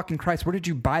 Jesus fucking Christ, where did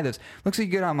you buy those? Looks like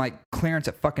you get on like clearance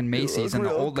at fucking Macy's in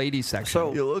the old ladies section.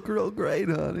 So you look real great,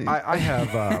 honey. I have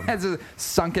has a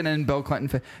sunken in Bill Clinton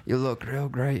face. You look real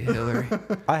great, Hillary.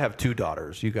 I have 2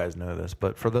 daughters. You guys know this,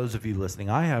 but for those of you listening,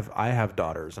 I have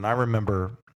daughters, and I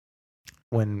remember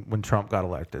when Trump got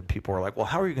elected, people were like, "Well,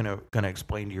 how are you going to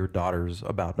explain to your daughters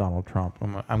about Donald Trump?"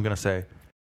 I'm going to say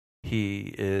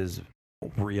he is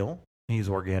real, he's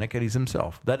organic, and he's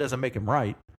himself. That doesn't make him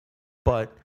right,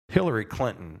 but Hillary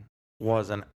Clinton was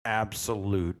an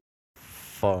absolute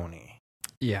phony.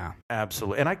 Yeah,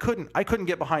 absolutely. And I couldn't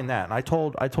get behind that. And I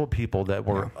told people that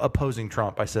were opposing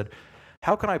Trump, I said,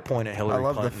 how can I point at Hillary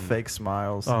Clinton? I love the fake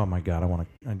smiles. Oh my God,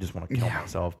 I just want to kill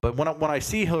myself. But when I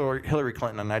see Hillary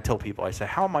Clinton, and I tell people, I say,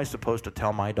 how am I supposed to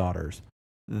tell my daughters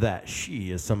that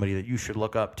she is somebody that you should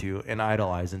look up to and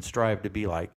idolize and strive to be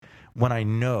like, when I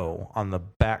know on the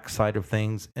backside of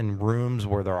things in rooms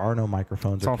where there are no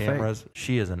microphones or cameras,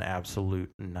 she is an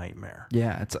absolute nightmare.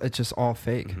 Yeah, it's just all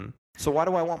fake. Mm-hmm. So why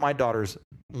do I want my daughters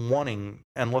wanting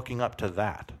and looking up to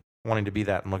that, wanting to be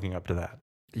that and looking up to that?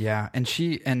 Yeah, and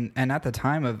she and at the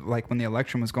time of like when the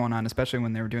election was going on, especially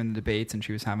when they were doing the debates, and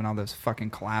she was having all those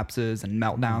fucking collapses and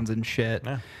meltdowns and shit,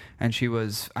 and she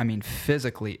was,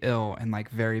 physically ill and like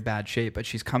very bad shape, but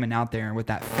she's coming out there with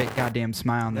that fake goddamn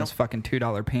smile and those fucking $2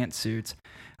 pantsuits.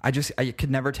 I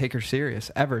could never take her serious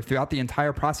ever throughout the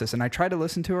entire process, and I tried to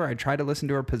listen to her. I tried to listen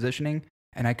to her positioning,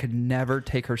 and I could never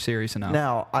take her serious enough.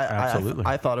 Now,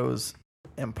 I thought it was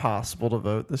impossible to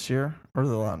vote this year, or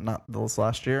not this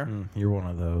last year. You're one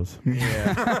of those.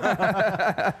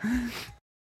 Yeah.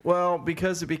 Well,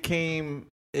 because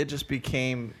it just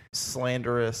became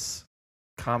slanderous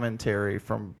commentary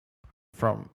from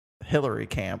Hillary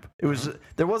camp. It was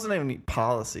there wasn't any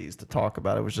policies to talk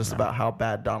about. It was just about how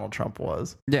bad Donald Trump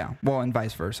was. Yeah. Well, and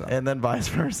vice versa. And then vice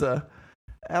versa.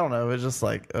 I don't know. It was just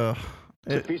like, ugh.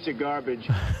 It's a piece of garbage.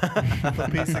 A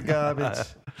piece of garbage.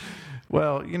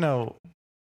 Well,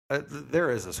 there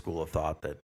is a school of thought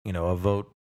that a vote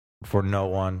for no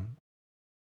one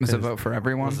was a vote for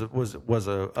everyone. Was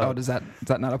does that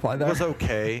not apply there? Was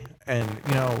okay, and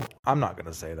I'm not going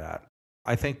to say that.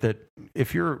 I think that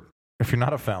if you're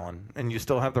not a felon and you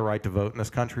still have the right to vote in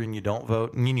this country and you don't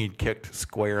vote, and you need kicked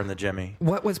square in the jimmy.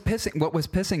 What was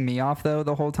pissing me off though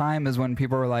the whole time is when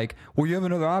people were like, "Well, you have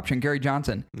another option, Gary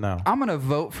Johnson." No, I'm gonna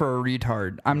vote for a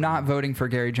retard. I'm not voting for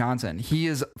Gary Johnson. He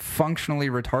is functionally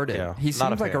retarded. Yeah, he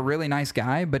seems like a really nice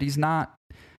guy, but he's not.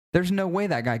 There's no way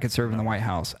that guy could serve in the White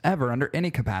House ever under any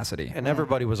capacity. And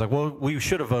everybody was like, well, we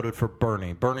should have voted for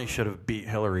Bernie. Bernie should have beat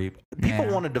Hillary. People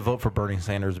wanted to vote for Bernie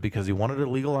Sanders because he wanted to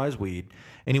legalize weed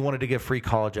and he wanted to give free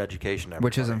college education to everybody.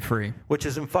 Which isn't free. Which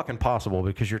isn't fucking possible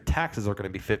because your taxes are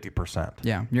going to be 50%.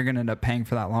 Yeah, you're going to end up paying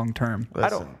for that long term.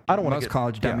 Listen, I don't want Most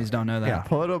college dummies don't know that. Yeah.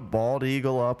 Put a bald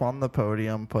eagle up on the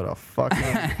podium, put a fucking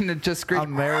and it just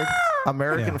screams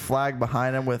American flag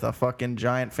behind him with a fucking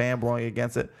giant fan blowing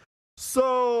against it.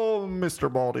 So,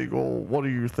 Mr. Bald Eagle, what do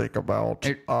you think about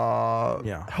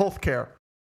healthcare?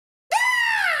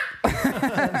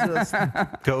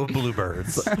 Go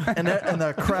Bluebirds. And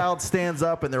the crowd stands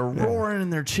up and they're roaring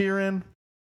and they're cheering.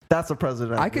 That's a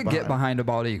president. I could get behind a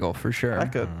bald eagle for sure. I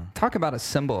could. Talk about a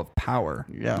symbol of power.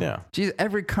 Yeah. Yeah. Geez,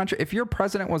 every country, if your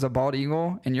president was a bald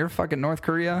eagle and you're fucking North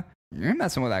Korea, you're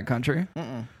messing with that country.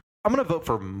 Mm-mm. I'm going to vote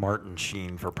for Martin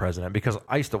Sheen for president because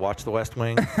I used to watch The West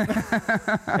Wing.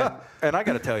 and I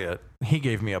got to tell you, he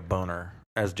gave me a boner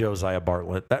as Josiah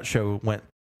Bartlett. That show went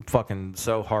fucking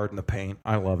so hard in the paint.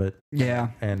 I love it. Yeah.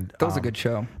 And That was a good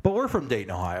show. But we're from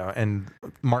Dayton, Ohio, and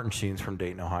Martin Sheen's from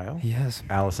Dayton, Ohio. Yes.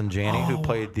 Allison Janney, who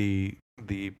played the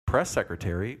press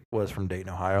secretary, was from Dayton,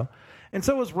 Ohio. And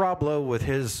so was Rob Lowe with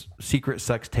his secret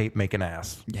sex tape making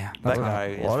ass. Yeah. That guy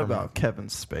is What from- about Kevin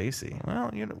Spacey? Well,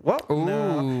 you know, well, Ooh,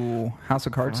 no. House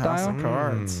of Cards House style? of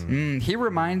Cards. He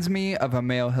reminds me of a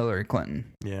male Hillary Clinton.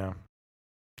 Yeah.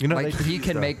 You know, Like, they he teased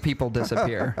can that. make people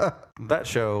disappear. That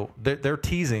show, they're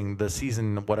teasing the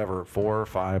season, whatever, 4 or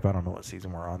 5, I don't know what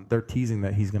season we're on. They're teasing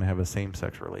that he's going to have a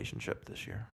same-sex relationship this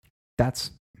year.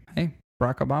 That's, hey,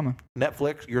 Barack Obama.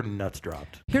 Netflix, your nuts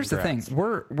dropped. Here's the Congrats. thing.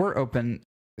 We're open.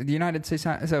 The United States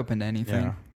is open to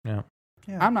anything. Yeah.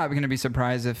 I'm not going to be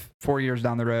surprised if 4 years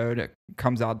down the road it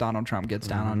comes out Donald Trump gets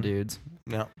down on Mhm. dudes.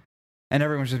 Yeah. And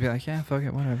everyone's just be like, yeah, fuck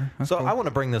it, whatever. That's So cool. I want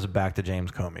to bring this back to James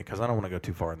Comey because I don't want to go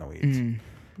too far in the weeds.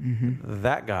 Mm-hmm.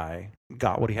 That guy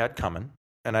got what he had coming.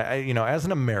 And I, you know, as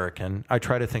an American, I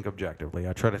try to think objectively.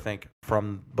 I try to think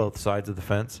from both sides of the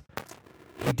fence.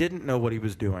 He didn't know what he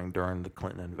was doing during the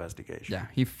Clinton investigation. Yeah,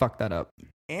 he fucked that up.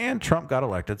 And Trump got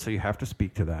elected, so you have to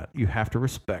speak to that. You have to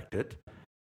respect it.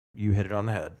 You hit it on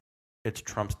the head. It's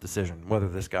Trump's decision whether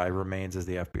this guy remains as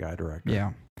the FBI director.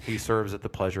 Yeah. He serves at the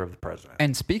pleasure of the president.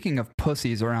 And speaking of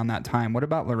pussies around that time, what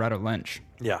about Loretta Lynch?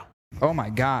 Yeah. Oh my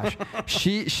gosh.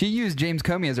 she used James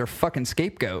Comey as her fucking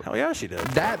scapegoat. Hell yeah, she did.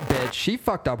 That bitch, she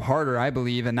fucked up harder, I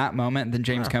believe, in that moment than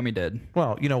James Comey did.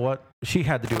 Well, you know what? She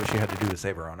had to do what she had to do to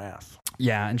save her own ass.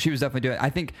 Yeah, and she was definitely doing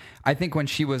it. I think when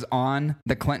she was on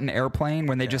the Clinton airplane,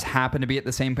 when they just happened to be at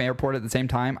the same airport at the same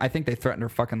time, I think they threatened her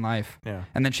fucking life. Yeah.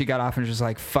 And then she got off and was just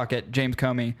like, fuck it, James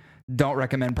Comey, don't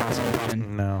recommend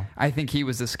prosecution. No. I think he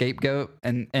was the scapegoat.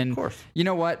 And Of course. you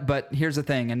know what? But here's the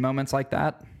thing. In moments like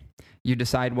that, you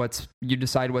decide what's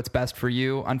best for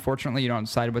you. Unfortunately, you don't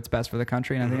decide what's best for the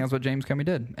country. And I think that's what James Comey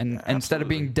did. And instead of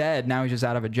being dead, now he's just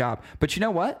out of a job. But you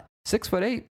know what?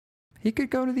 6'8", he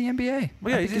could go to the NBA. Well,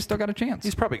 yeah, I think he's still got a chance.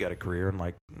 He's probably got a career in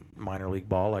like minor league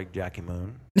ball, like Jackie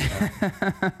Moon.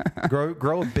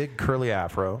 Grow a big curly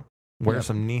afro, wear Yep.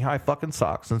 some knee-high fucking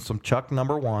socks and some Chuck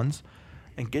number 1s,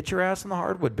 and get your ass in the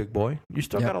hardwood, big boy. You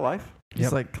still Yep. got a life. He's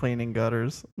Yep. like cleaning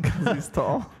gutters because he's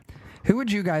tall. Who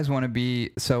would you guys want to be?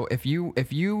 So if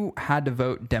you had to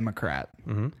vote Democrat,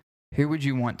 Mm-hmm. who would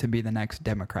you want to be the next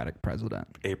Democratic president?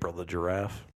 April the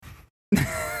giraffe.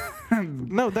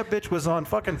 No, that bitch was on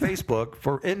fucking Facebook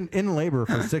for in labor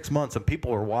for 6 months, and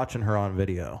people were watching her on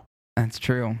video. That's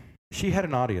true. She had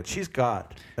an audience. She's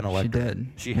got an She electorate. did.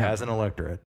 She Yep. has an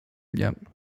electorate. Yep.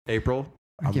 April,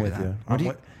 I'll I'm give with you that. you. What do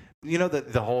you- You know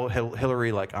the whole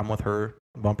Hillary, like, I'm with her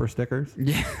bumper stickers?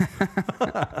 Yeah.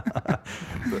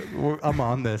 I'm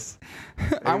on this.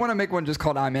 I want to make one just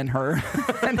called "I'm in her,"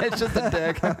 and it's just a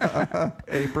dick.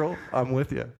 April, I'm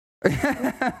with you.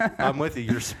 I'm with you.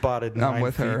 You're spotted 9 I'm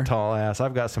with feet her. tall ass.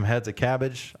 I've got some heads of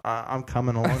cabbage. I'm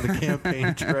coming along the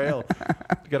campaign trail.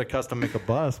 Got to custom make a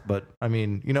bus, but I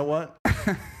mean, you know what?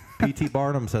 P.T.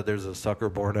 Barnum said there's a sucker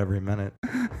born every minute.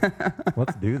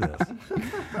 Let's do this.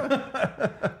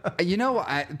 You know,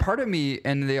 part of me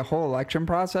in the whole election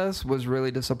process was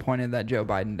really disappointed that Joe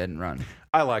Biden didn't run.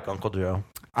 I like Uncle Joe.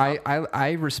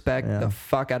 I respect Yeah. the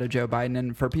fuck out of Joe Biden,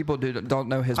 and for people who don't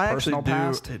know his I personal actually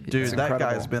past, do. it's Dude, that incredible.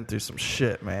 guy's been through some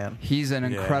shit, man. He's an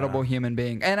incredible human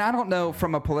being. And I don't know,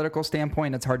 from a political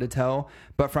standpoint, it's hard to tell,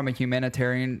 but from a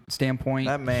humanitarian standpoint,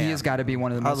 That man, he has got to be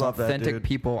one of the I most love that authentic dude.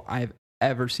 people I've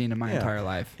ever seen in my Yeah. entire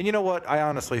life. And you know what? I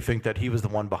honestly think that he was the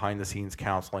one behind the scenes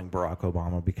counseling Barack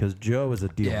Obama because Joe is a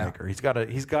deal Yeah. maker. He's got a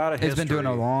history. He's been doing it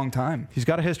a long time. He's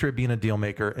got a history of being a deal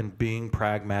maker and being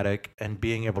pragmatic and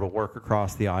being able to work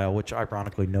across the aisle, which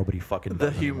ironically nobody fucking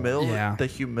The does anymore. humility, Yeah. the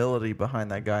humility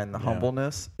behind that guy and the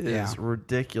humbleness is Yeah.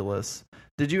 ridiculous.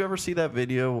 Did you ever see that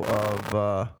video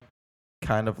of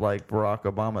kind of like Barack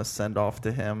Obama's send off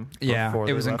to him? Yeah, before it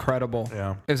they was left? incredible.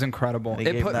 Yeah. It was incredible. And he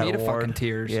It gave put him me that to award. fucking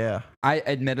tears. Yeah,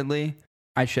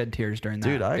 I shed tears during that.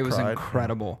 Dude, I it was cried.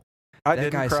 incredible. I That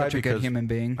didn't guy's cry such a good because human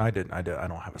being. I didn't. I don't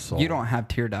have a soul. You don't have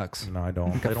tear ducts. No, I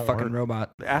don't. Like They a don't fucking work.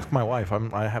 robot. Ask my wife.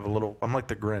 I have a little. I'm like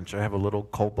the Grinch. I have a little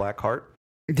cold black heart.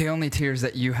 The only tears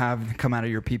that you have come out of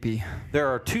your pee-pee. There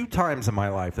are 2 times in my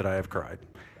life that I have cried.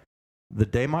 The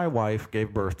day my wife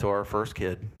gave birth to our first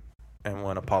kid, and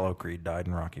when Apollo Creed died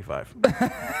in Rocky 5.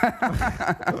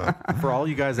 For all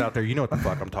you guys out there, you know what the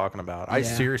fuck I'm talking about. I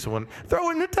seriously went, throw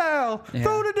in the towel. Yeah.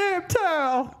 Throw the damn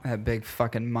towel. That big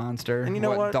fucking monster. And you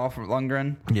know what? Dolph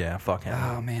Lundgren. Yeah, fuck him.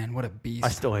 Oh, man, what a beast. I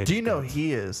still hate Do you his know guts.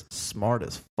 he is smart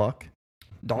as fuck?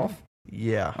 Dolph?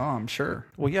 Yeah. Oh, I'm sure.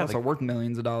 Well, yeah, Also worth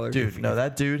millions of dollars. Dude, no,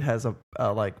 that dude has a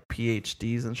like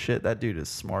PhDs and shit. That dude is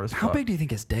smart as How fuck. big do you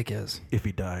think his dick is? If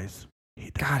he dies, he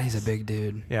dies. God, he's a big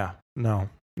dude. Yeah, no.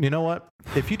 You know what?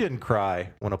 If you didn't cry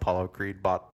when Apollo Creed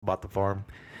bought the farm,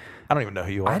 I don't even know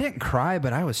who you are. I didn't cry,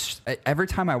 but I was. Every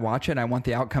time I watch it, I want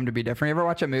the outcome to be different. You ever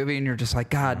watch a movie and you're just like,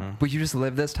 God, would you just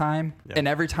live this time? Yeah. And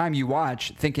every time you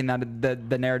watch, thinking that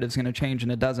the narrative's going to change,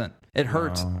 and it doesn't. It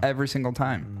hurts every single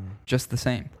time. Just the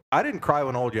same. I didn't cry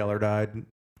when Old Yeller died.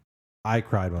 I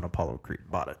cried when Apollo Creed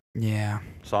bought it. Yeah,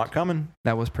 Saw it coming.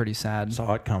 that was pretty sad.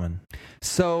 Saw it coming.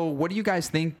 So, what do you guys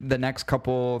think the next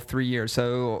 3 years?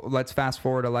 So, let's fast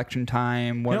forward election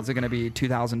time. What is it going to be?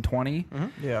 2020?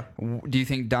 Yeah. Do you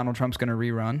think Donald Trump's going to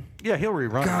rerun? Yeah, he'll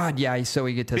rerun. God, yeah, so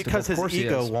he egotistical. because Of his course he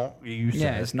ego is. won't. You said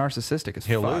Yeah, it. it's narcissistic as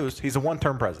He'll fuck. lose. He's a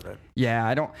one-term president. Yeah,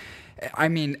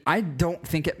 I don't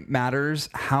think it matters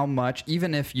how much,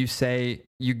 even if you say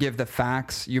you give the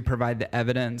facts, you provide the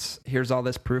evidence, here's all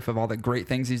this proof of all the great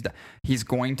things he's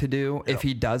going to do. If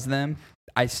he does them,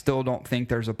 I still don't think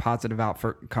there's a positive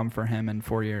outcome for him in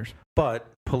 4 years. But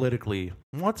politically,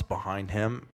 what's behind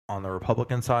him on the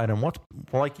Republican side, and what's,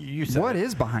 like you said, What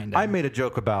is behind it? I made a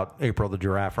joke about April the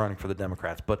Giraffe running for the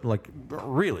Democrats, but like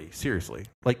really, seriously,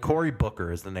 like Cory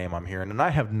Booker is the name I'm hearing, and I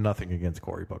have nothing against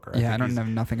Cory Booker. I think don't know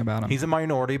nothing about him. He's a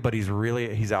minority, but he's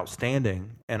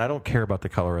outstanding, and I don't care about the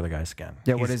color of the guy's skin.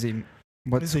 Yeah, what is he?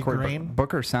 What's Is he Cory green?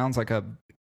 Booker sounds like a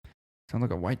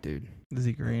white dude. Is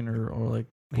he green or like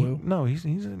blue? No, he's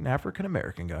an African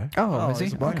American guy. Oh, Oh, is he?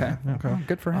 he's a black Okay. guy. Okay. Well,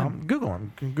 good for him. Google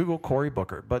him. Google Cory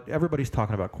Booker. But everybody's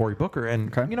talking about Cory Booker,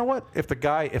 and Okay. you know what? If the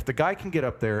guy can get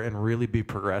up there and really be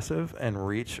progressive and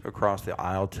reach across the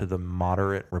aisle to the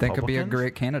moderate That Republicans, could be a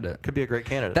great candidate. Could be a great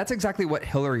candidate. That's exactly what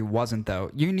Hillary wasn't, though.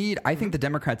 I think the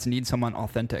Democrats need someone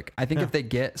authentic. I think if they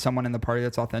get someone in the party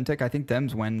that's authentic, I think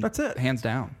them's win. That's it. Hands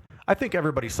down. I think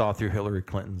everybody saw through Hillary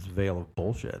Clinton's veil of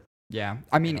bullshit. Yeah.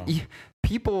 I mean,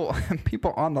 people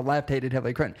on the left hated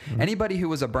Hillary Clinton. Anybody who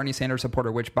was a Bernie Sanders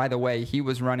supporter, which, by the way,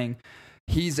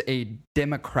 he's a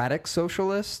democratic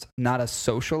socialist, not a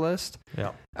socialist.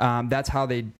 Yeah. That's how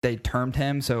they termed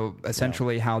him. So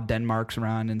essentially how Denmark's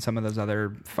run and some of those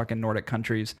other fucking Nordic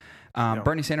countries.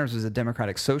 Bernie Sanders was a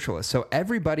democratic socialist. So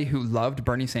everybody who loved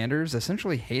Bernie Sanders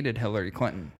essentially hated Hillary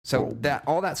Clinton. So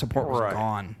all that support was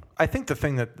gone. I think the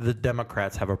thing that the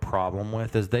Democrats have a problem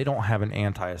with is they don't have an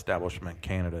anti-establishment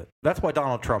candidate. That's why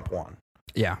Donald Trump won.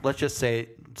 Yeah. Let's just say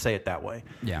it that way.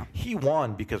 Yeah. He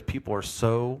won because people are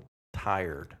so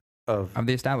tired of Of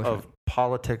the establishment. of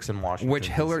politics in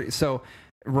Washington.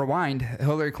 Rewind,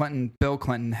 Hillary Clinton, Bill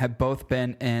Clinton have both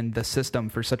been in the system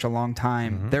for such a long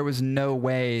time. There was no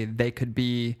way they could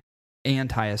be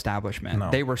anti-establishment. No.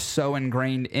 They were so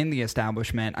ingrained in the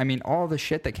establishment. I mean, all the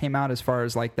shit that came out as far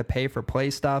as like the pay for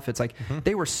play stuff, it's like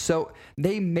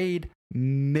they made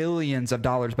millions of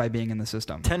dollars by being in the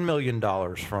system. $10 million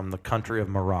from the country of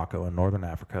Morocco in northern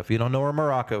Africa. If you don't know where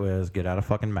Morocco is, get out a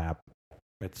fucking map.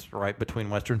 It's right between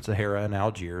Western Sahara and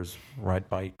Algiers, right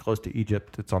by close to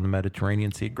Egypt. It's on the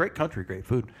Mediterranean Sea. Great country, great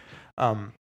food.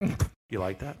 You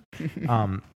like that?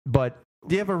 But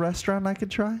Do you have a restaurant I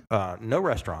could try? no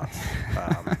restaurants.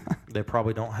 They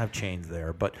probably don't have chains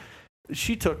there. But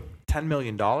she took $10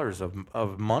 million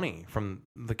of money from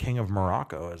the king of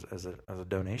Morocco as a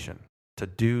donation to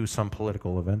do some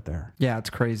political event there. Yeah, it's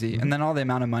crazy. And then all the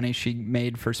amount of money she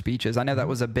made for speeches. I know that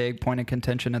was a big point of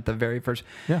contention at the very first,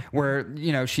 where,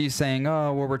 she's saying,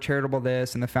 oh, well, we're charitable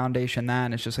this and the foundation that.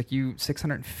 And it's just like you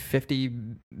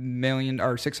 $650 million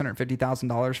or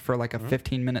 $650,000 for like a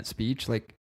 15-minute speech.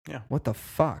 Like, what the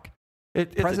fuck?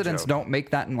 It's Presidents a joke. don't make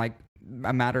that in like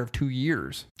a matter of 2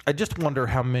 years. I just wonder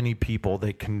how many people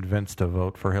they convinced to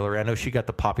vote for Hillary. I know she got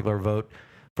the popular vote.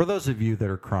 For those of you that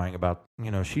are crying about,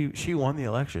 she won the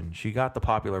election. She got the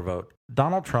popular vote.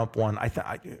 Donald Trump won.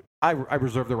 I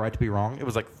reserve the right to be wrong. It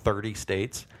was like 30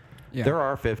 states. Yeah. There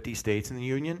are 50 states in the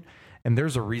union, and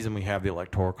there's a reason we have the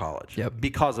Electoral College. Yep.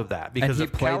 Because of that. Because he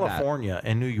if played California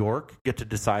and New York get to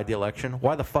decide the election,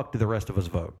 why the fuck do the rest of us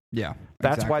vote? Yeah.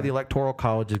 That's why exactly. the Electoral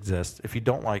College exists. If you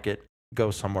don't like it,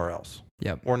 go somewhere else.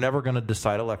 Yep. We're never going to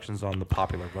decide elections on the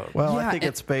popular vote. Well, Yeah, I think it-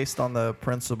 it's based on the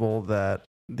principle that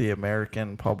the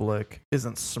American public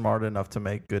isn't smart enough to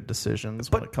make good decisions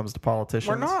when But it comes to politicians.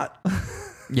 We're not.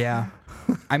 Yeah.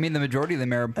 I mean, the majority of the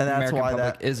American why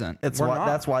public that- isn't. That's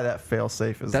why that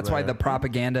fail-safe is That's why there. the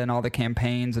propaganda and all the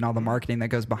campaigns and all the marketing that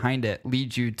goes behind it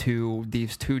leads you to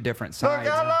these two different sides.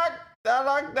 I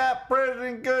like that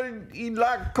president good. He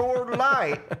like Coors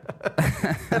Light.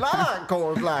 And I like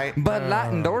Coors Light. But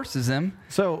Light endorses him.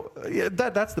 So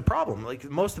that's the problem. Like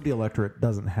most of the electorate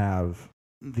doesn't have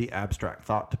the abstract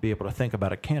thought to be able to think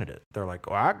about a candidate. They're like,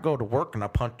 well, I go to work and I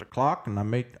punch the clock and I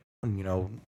make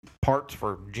parts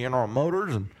for General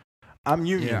Motors and I'm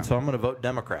union, so I'm going to vote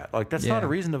Democrat. Like that's not a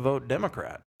reason to vote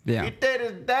Democrat. Yeah. He said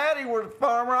his daddy was a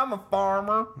farmer. I'm a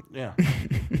farmer. Yeah.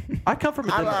 I come from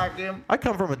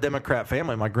a Democrat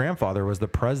family. My grandfather was the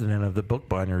president of the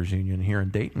Bookbinders Union here in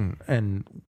Dayton, and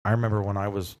I remember when I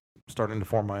was starting to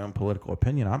form my own political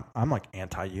opinion, I'm like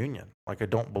anti-union. Like I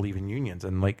don't believe in unions,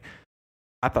 and like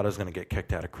I thought I was going to get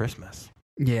kicked out of Christmas.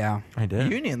 Yeah. I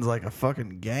did. Union's like a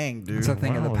fucking gang, dude. It's a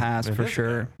thing of the past it for is a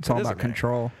sure. gang. It's all It is about a gang.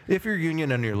 control. If you're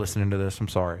union and you're listening to this, I'm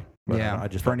sorry. But Yeah. I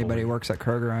just for don't anybody who believe works at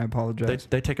Kroger, I apologize.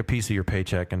 They take a piece of your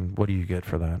paycheck, and what do you get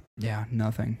for that? Yeah,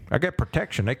 nothing. I get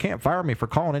protection. They can't fire me for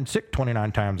calling in sick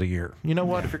 29 times a year. You know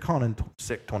what? If you're calling in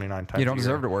sick 29 times You don't a year,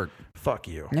 deserve to work. fuck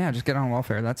you. Yeah, just get on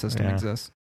welfare. That system Yeah.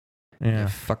 exists. Yeah. You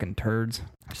fucking turds.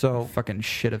 So Fucking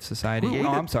shit of society. We Oh, did-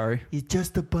 I'm sorry. You're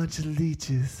just a bunch of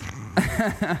leeches.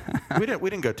 we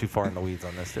didn't go too far in the weeds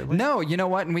on this, did we? No, you know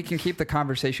what? And we can keep the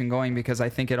conversation going because I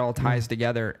think it all ties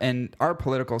together. And our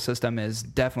political system is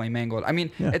definitely mangled. I mean,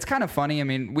 it's kind of funny. I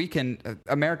mean,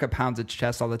 America pounds its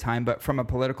chest all the time, but from a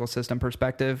political system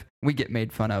perspective, we get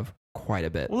made fun of quite a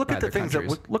bit. Well, look by at the other things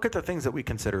countries. look at the things that we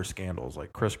consider scandals,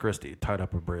 like Chris Christie tied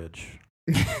up a bridge,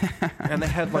 and they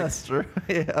had like That's true.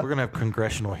 Yeah. we're gonna have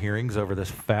congressional hearings over this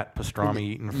fat pastrami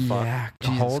eating fuck Yeah,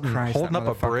 Jesus holding Christ, up that a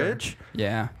motherfucker. bridge.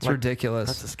 Yeah, it's Like, ridiculous.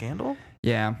 That's a scandal.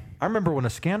 Yeah. I remember when a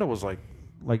scandal was like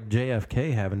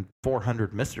JFK having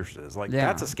 400 mistresses. Like Yeah.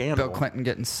 that's a scandal. Bill Clinton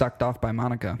getting sucked off by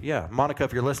Monica. Yeah, Monica,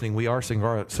 if you're listening, we are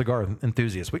cigar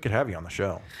enthusiasts. We could have you on the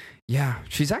show. Yeah,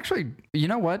 she's actually, you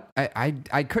know what?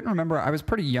 I couldn't remember. I was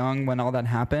pretty young when all that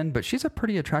happened, but she's a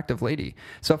pretty attractive lady.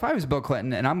 So if I was Bill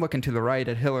Clinton and I'm looking to the right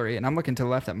at Hillary and I'm looking to the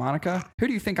left at Monica, who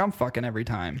do you think I'm fucking every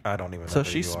time? I don't even know. So who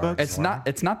she you smokes- are.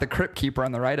 It's not the crypt keeper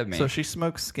on the right of me. So she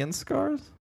smokes skin scars?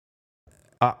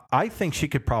 I think she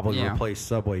could probably Yeah. replace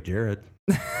Subway Jared.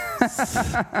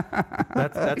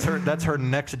 That's her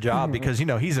next job because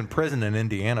he's in prison in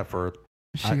Indiana for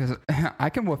she goes, I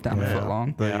can woof down a foot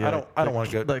long. I don't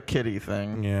want to go. The kitty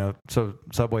thing. Yeah. So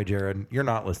Subway Jared, you're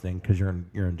not listeling because you're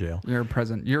in jail.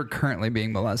 You're currently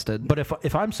being molested. But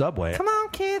if I'm Subway, Come on,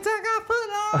 kids, I got foot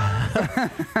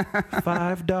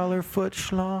long. $5 foot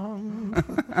schlong.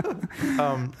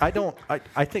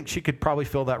 I think she could probably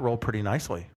fill that role pretty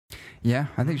nicely. Yeah,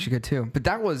 I think she could too. But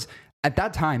at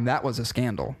that time, that was a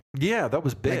scandal. Yeah, that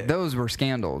was big. Like, those were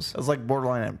scandals. It was like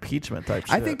borderline impeachment type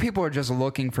shit. I think people are just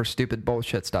looking for stupid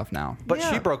bullshit stuff now. but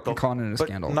Yeah. she broke the Calling it a but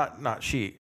scandal. Not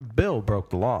she. Bill broke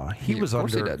the law. He Of was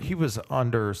course under he did.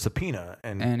 under subpoena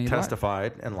and And he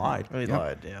testified and lied. He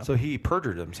lied, yeah. So he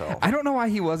perjured himself. I don't know why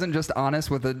he wasn't just honest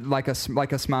with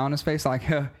a smile on his face, like,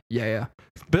 yeah.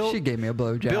 Bill, She gave me a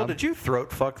blowjob. Bill, did you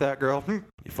throat fuck that girl?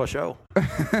 For sure.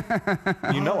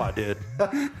 You know I did,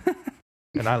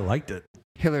 and I liked it.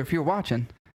 Hillary, if you're watching,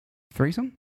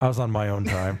 threesome? I was on my own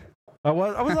time. I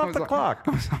was off the clock.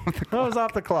 I was off the I was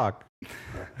off the clock.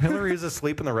 Hillary is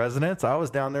asleep in the residence. I was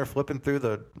down there flipping through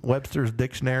the Webster's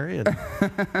dictionary, and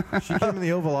she came in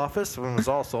the Oval Office when it was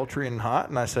all sultry and hot,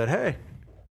 and I said, "Hey,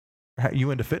 you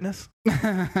into fitness?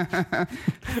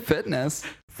 Fitness.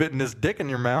 Fitting this dick in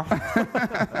your mouth."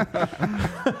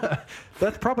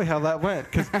 That's probably how that went,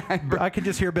 because I could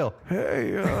just hear Bill,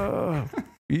 "Hey,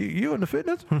 you into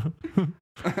fitness?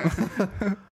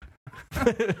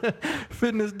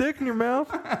 Fitting his dick in your mouth?"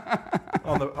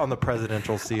 on the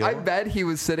presidential seal. I bet he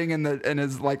was sitting in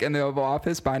the Oval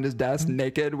Office behind his desk,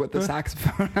 naked with the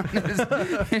saxophone on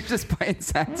his. He's just playing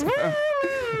saxophone.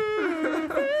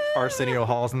 Arsenio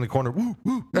Hall's in the corner. Woo,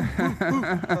 woo, woo,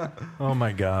 woo. Oh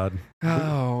my God.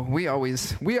 Oh, we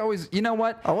always. You know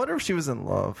what? I wonder if she was in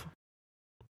love.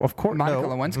 Of course, Monica no,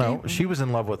 Lewinsky? no. She was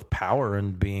in love with power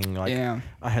and being like, Yeah.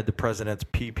 I had the president's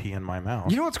pee in my mouth.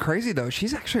 You know what's crazy though?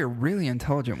 She's actually a really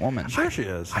intelligent woman. Sure she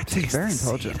is. I taste very the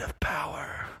intelligent. seed of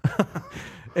power.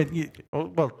 And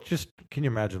just can you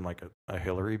imagine like a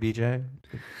Hillary BJ?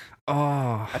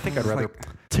 Oh, I think I'd rather.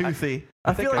 Toothy.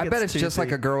 I feel like I bet it's just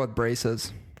like a girl with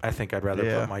braces. I think I'd rather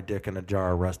Yeah. put my dick in a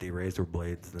jar of rusty razor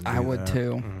blades than I do would that.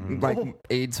 too. Mhm. Like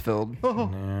AIDS filled.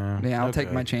 Yeah, Yeah, I'll no take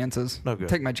good. my chances. No good.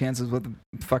 Take my chances with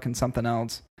fucking something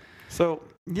else. So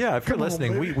Yeah, if you're Come on,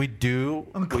 listening, baby. we do.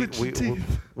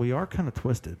 We are kind of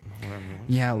twisted.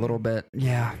 Yeah, a little bit.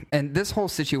 Yeah, and this whole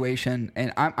situation,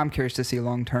 and I'm curious to see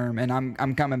long term, and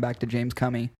I'm coming back to James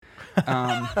Comey.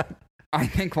 I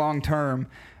think long term,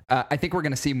 I think we're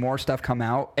going to see more stuff come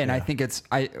out, and I think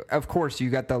of course,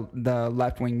 you got the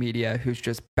left wing media who's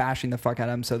just bashing the fuck out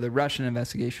of him. So the Russian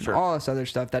investigation, all this other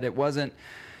stuff, that it wasn't,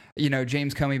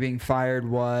 James Comey being fired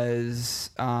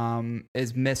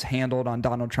is mishandled on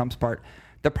Donald Trump's part.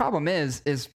 The problem is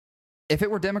if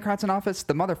it were Democrats in office,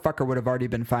 the motherfucker would have already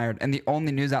been fired, and the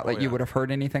only news outlet you would have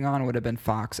heard anything on would have been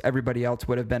Fox. Everybody else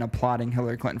would have been applauding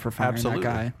Hillary Clinton for firing that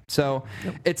guy. So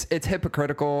it's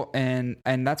hypocritical, and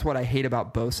that's what I hate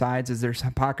about both sides, is there's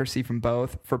hypocrisy from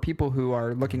both. For people who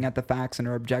are looking at the facts and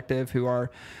are objective, who are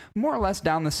more or less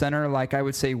down the center, like I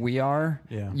would say we are,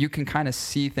 you can kind of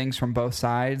see things from both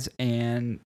sides,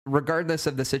 and regardless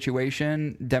of the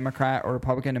situation, Democrat or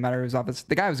Republican, no matter whose office,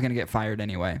 the guy was going to get fired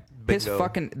anyway. His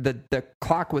fucking the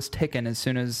clock was ticking as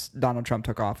soon as Donald Trump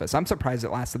took office. I'm surprised it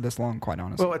lasted this long, quite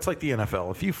honestly. Well, it's like the NFL.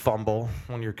 If you fumble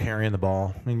when you're carrying the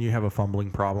ball and you have a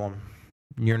fumbling problem,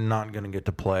 you're not going to get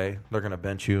to play. They're going to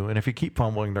bench you, and if you keep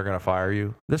fumbling, they're going to fire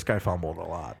you. This guy fumbled a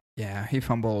lot. Yeah, he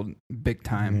fumbled big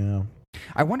time. Yeah.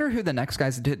 I wonder who the next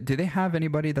guys. Do they have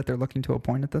anybody that they're looking to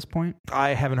appoint at this point? I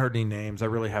haven't heard any names. I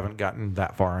really haven't gotten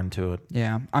that far into it.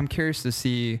 Yeah, I'm curious to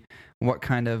see what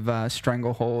kind of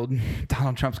stranglehold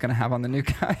Donald Trump's going to have on the new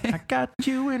guy. I got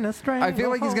you in a stranglehold. I feel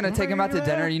like he's going to take him out to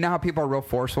dinner. You know how people are real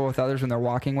forceful with others when they're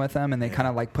walking with them, and they kind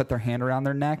of like put their hand around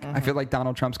their neck? I feel like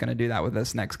Donald Trump's going to do that with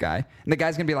this next guy. And the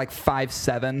guy's going to be like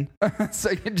 5'7", so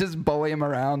you can just bully him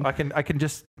around.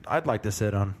 I'd like to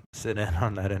sit in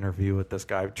on that interview with this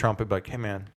guy. Trump would be like, hey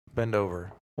man, bend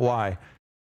over. Why?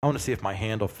 I want to see if my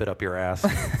hand will fit up your ass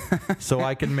so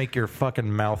I can make your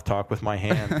fucking mouth talk with my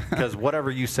hand, because whatever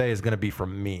you say is going to be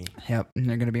from me. Yep, and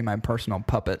you're going to be my personal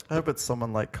puppet. I hope it's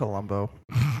someone like Columbo.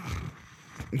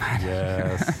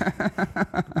 Yes.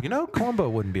 Columbo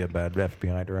wouldn't be a bad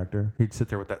FBI director. He'd sit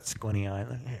there with that squinty eye.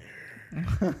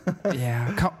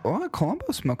 Yeah.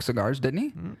 Columbo smoked cigars, didn't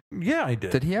he? Yeah, I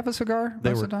did. Did he have a cigar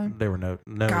most of the time? They were no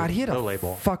God, he had no a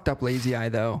label. fucked up lazy eye,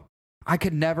 though. I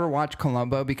could never watch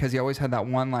Columbo because he always had that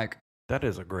one, like... That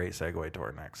is a great segue to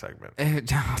our next segment.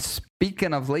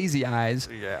 Speaking of lazy eyes,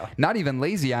 not even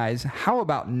lazy eyes, how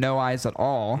about no eyes at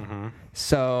all? Mm-hmm.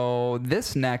 So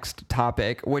this next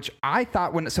topic, which I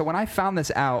thought when I found this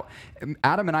out,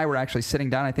 Adam and I were actually sitting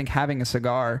down, I think having a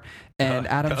cigar, and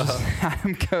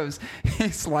Adam goes,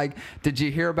 he's like, did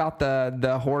you hear about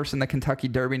the horse in the Kentucky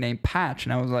Derby named Patch?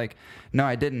 And I was like, no,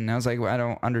 I didn't. And I was like, well, I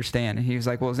don't understand. And he was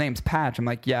like, well, his name's Patch. I'm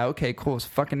like, yeah, okay, cool. His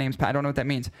fucking name's Patch. I don't know what that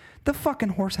means. The fucking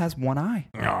horse has one eye.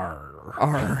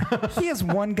 He has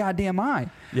one goddamn eye.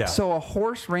 Yeah. So a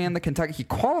horse ran the Kentucky. He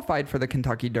qualified for the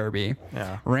Kentucky Derby.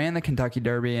 Yeah. Ran the Kentucky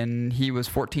Derby, and he was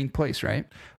 14th place, right?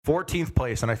 14th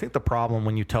place. And I think the problem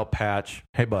when you tell Patch,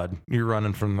 hey, bud, you're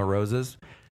running from the roses,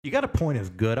 you got to point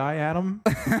his good eye at him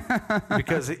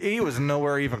because he was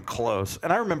nowhere even close.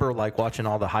 And I remember like watching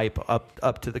all the hype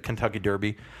up to the Kentucky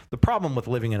Derby. The problem with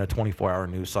living in a 24-hour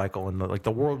news cycle and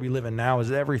the world we live in now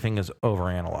is everything is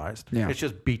overanalyzed. Yeah. It's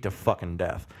just beat to fucking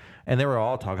death. And they were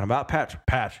all talking about Patch,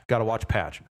 got to watch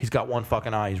Patch. He's got one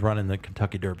fucking eye. He's running the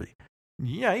Kentucky Derby.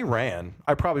 Yeah, he ran.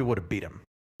 I probably would have beat him.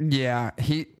 Yeah,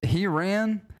 he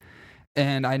ran,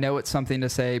 and I know it's something to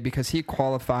say because he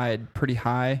qualified pretty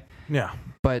high. Yeah.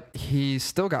 But he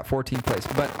still got 14th place.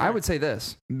 But I would say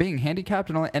this, being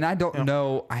handicapped and I don't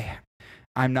know,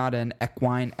 I'm not an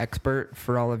equine expert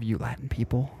for all of you Latin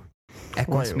people.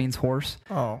 Equus means horse.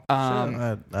 Oh,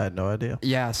 I had no idea.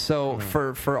 Yeah, so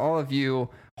for all of you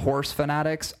horse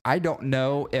fanatics, I don't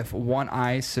know if one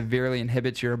eye severely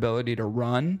inhibits your ability to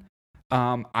run.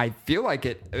 I feel like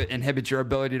it inhibits your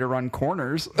ability to run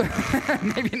corners.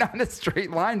 Maybe not in a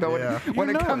straight line, but when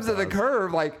it comes to the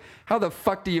curve, like, how the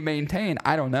fuck do you maintain?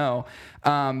 I don't know.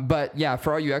 But yeah,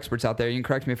 for all you experts out there, you can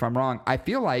correct me if I'm wrong. I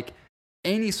feel like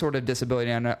any sort of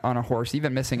disability on a horse,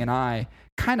 even missing an eye,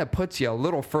 kind of puts you a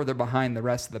little further behind the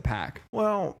rest of the pack.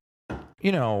 Well,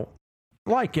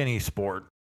 like any sport,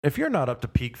 if you're not up to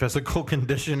peak physical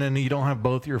condition and you don't have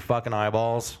both your fucking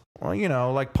eyeballs,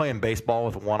 well, like playing baseball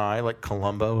with one eye, like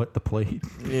Columbo at the plate.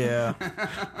 Yeah.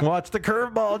 Watch the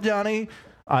curveball, Johnny.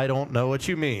 I don't know what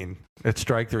you mean. It's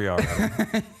strike three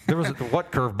already. There was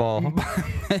what curveball?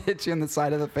 Hit you in the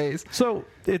side of the face. So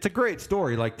it's a great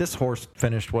story. Like this horse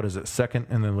finished, second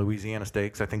in the Louisiana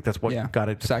Stakes. I think that's what got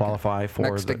it to qualify for.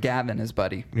 Next to Gavin, his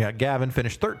buddy. Yeah, Gavin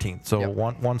finished 13th, so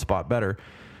one spot better.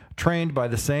 Trained by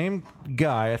the same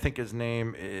guy. I think his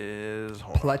name is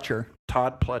Pletcher.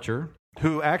 Todd Pletcher,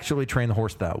 who actually trained the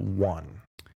horse that won.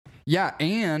 Yeah,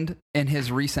 and in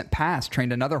his recent past,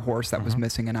 trained another horse that was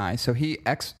missing an eye. So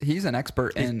he's an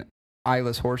expert in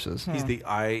eyeless horses. He's the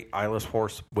eyeless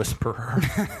horse whisperer.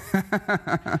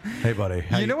 Hey, buddy.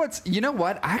 You know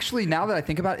what? Actually, now that I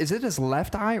think about it, is it his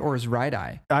left eye or his right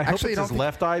eye? I hope it's his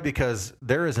left eye because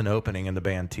there is an opening in the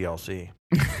band TLC.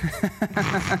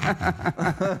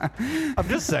 I'm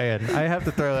just saying. I have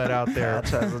to throw that out there.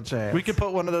 Patch has a chance. We could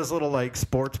put one of those little like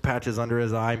sports patches under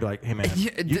his eye and be like, hey, man,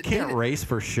 you can't race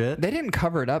for shit. They didn't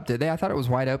cover it up, did they? I thought it was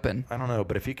wide open. I don't know,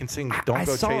 but if you can sing Don't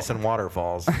Go Chasing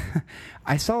Waterfalls.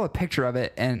 I saw a picture of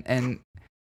it, and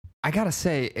I got to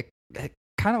say, it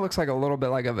kind of looks like a little bit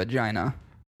like a vagina.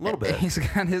 A little bit.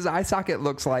 His eye socket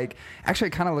looks like, actually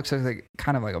it kind of looks like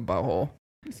kind of like a butthole.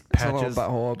 It's a little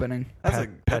butthole opening.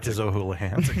 Patches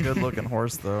O'Houlihan. That's a good-looking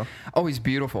horse, though. Oh, he's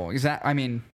beautiful. He's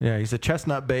a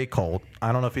Chestnut Bay colt.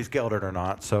 I don't know if he's gelded or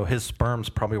not, so his sperm's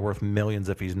probably worth millions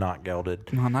if he's not gelded.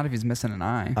 Well, not if he's missing an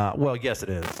eye. Well, yes, it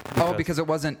is. Because it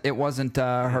wasn't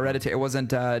hereditary. It wasn't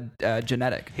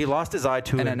genetic. He lost his eye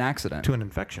to an accident. To an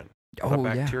infection. A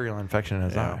bacterial infection in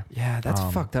his eye. Yeah, that's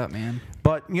fucked up, man.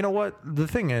 But you know what? The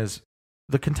thing is,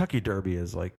 the Kentucky Derby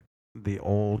is like the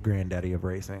old granddaddy of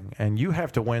racing, and you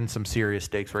have to win some serious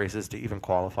stakes races to even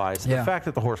qualify. So the fact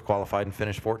that the horse qualified and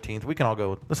finished 14th, we can all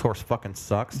go, this horse fucking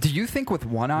sucks. Do you think with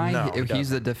one eye he's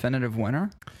the definitive winner?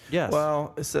 Yes.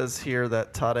 Well, it says here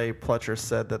that Tadej Pletcher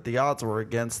said that the odds were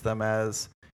against them as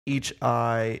each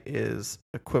eye is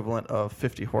equivalent of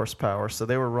 50 horsepower. So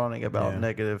they were running about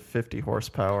negative 50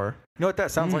 horsepower. You know what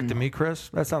that sounds like to me, Chris?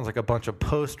 That sounds like a bunch of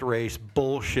post-race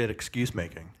bullshit excuse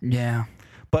making. Yeah.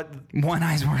 But one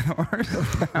eye's worth of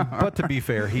horsepower. But to be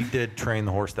fair, he did train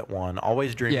the horse that won.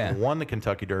 Always Dreaming won the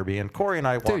Kentucky Derby, and Corey and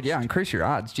I watched. Dude, increase your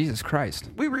odds. Jesus Christ.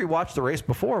 We rewatched the race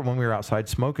before when we were outside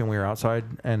smoking. We were outside,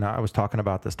 and I was talking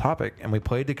about this topic, and we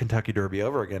played the Kentucky Derby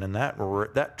over again, and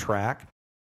that track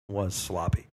was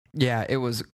sloppy. Yeah, it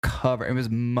was covered. It was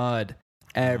mud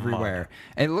everywhere.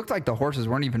 And it looked like the horses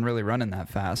weren't even really running that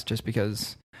fast just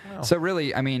because. Well. So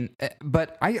really, I mean,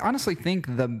 but I honestly think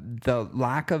the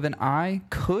lack of an eye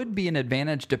could be an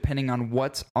advantage depending on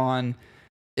what's on.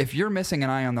 If you're missing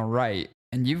an eye on the right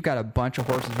and you've got a bunch of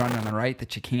horses running on the right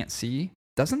that you can't see,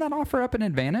 doesn't that offer up an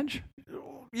advantage?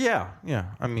 Yeah.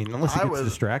 I mean, unless he gets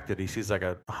distracted, he sees like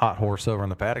a hot horse over in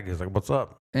the paddock. He's like, "What's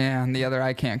up?" And the other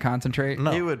eye can't concentrate.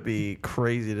 No. It would be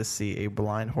crazy to see a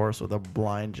blind horse with a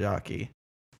blind jockey.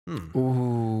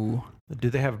 Ooh. Do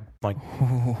they have like?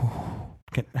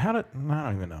 I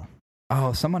don't even know.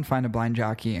 Oh, someone find a blind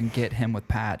jockey and get him with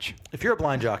Patch. If you're a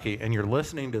blind jockey and you're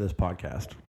listening to this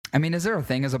podcast, I mean, is there a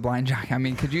thing as a blind jockey? I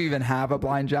mean, could you even have a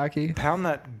blind jockey? Pound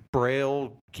that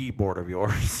Braille keyboard of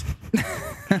yours.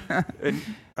 And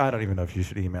I don't even know if you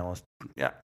should email us.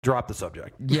 Yeah, drop the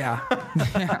subject. Yeah.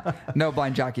 No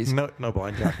blind jockeys. No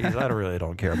blind jockeys. I really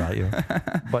don't care about you.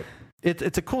 But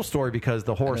it's a cool story because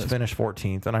the horse finished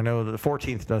 14th, and I know that the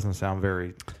 14th doesn't sound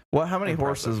very. Well, how many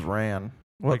horses ran?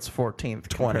 What's 14th?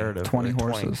 20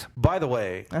 horses. By the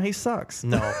way, he sucks.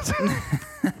 No,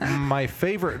 my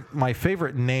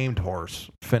favorite named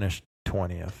horse finished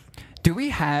 20th.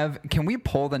 Can we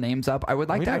pull the names up? I would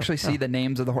like to actually see the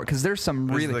names of the horse because there's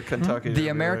some really. The Kentucky. The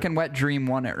American Wet Dream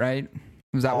won it, right?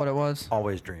 Was that what it was?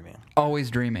 Always Dreaming. Always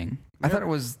Dreaming. I thought it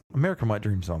was. American Wet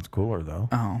Dream sounds cooler though.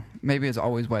 Oh, maybe it's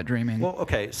Always Wet Dreaming. Well,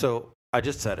 okay, so I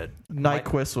just said it.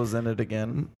 Nyquist was in it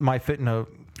again.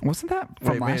 Wasn't that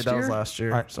from last year? That was last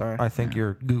year. Sorry. I think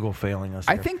you're Google failing us.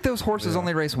 I think those horses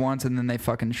only race once and then they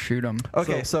fucking shoot them.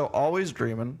 Okay, so Always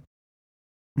Dreaming.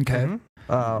 Okay.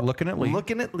 Mm-hmm. Looking at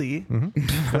Lee.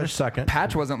 Mm-hmm. Finished second.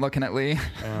 Patch wasn't looking at Lee.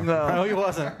 No, he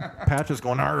wasn't. Patch was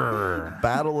going, arr.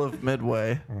 Battle of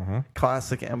Midway. Mm-hmm.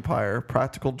 Classic Empire.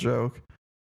 Practical Joke.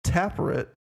 Taprit.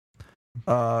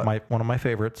 One of my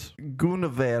favorites.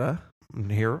 Gunavera.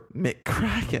 Here.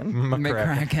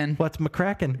 McCracken. What's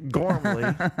McCracken?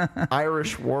 Gormley.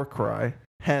 Irish War Cry.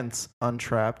 Hence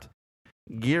Untrapped.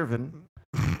 Girvan.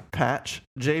 Patch.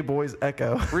 J-Boy's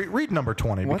Echo. Read number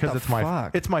 20 because it's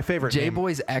my favorite.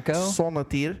 J-Boy's Echo.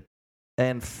 Sonatir.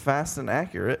 And Fast and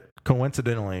Accurate.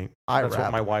 Coincidentally, that's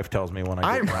what my wife tells me when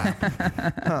I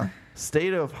rap.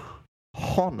 State of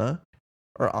Honor.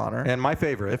 And my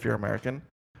favorite, if you're American.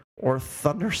 Or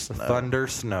Thunder Snow. Thunder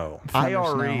Snow.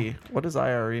 IRE. What does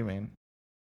IRE mean?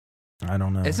 I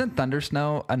don't know. Isn't Thunder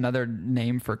Snow another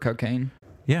name for cocaine?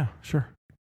 Yeah, sure.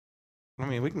 I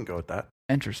mean, we can go with that.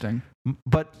 Interesting.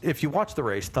 But if you watch the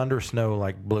race, Thunder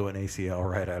Snow blew an ACL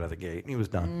right out of the gate. He was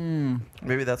done.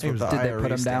 Maybe that's what the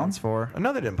IRE stands for.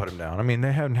 No, they didn't put him down. I mean,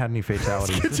 they haven't had any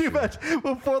fatalities. Could you imagine?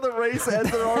 Before the race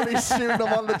ends, they're already shooting him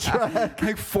on the track.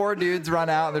 Like 4 dudes run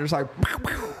out and they're just like...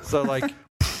 So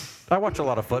I watch a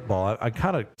lot of football. I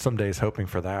kind of some days hoping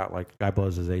for that. Like, guy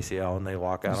blows his ACL and they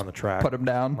walk out on the track. Put him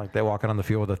down. Like, they walk out on the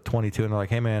field with a 22 and they're like,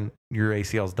 hey, man, your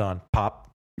ACL's done. Pop.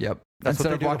 Yep. That's what Instead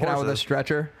they of do to walking out with a horses.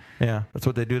 stretcher. Yeah, that's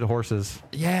what they do to horses.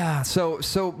 Yeah.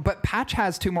 But Patch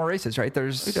has 2 more races, right?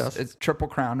 He does. It's Triple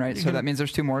Crown, right? So that means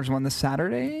there's 2 more. There's one this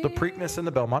Saturday. The Preakness and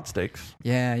the Belmont Stakes.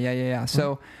 Yeah.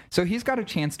 So he's got a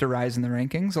chance to rise in the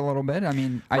rankings a little bit. I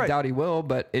mean, I Right. doubt he will,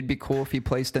 but it'd be cool if he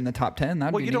placed in the top 10.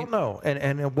 That'd Well, be you neat. don't know.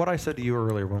 And what I said to you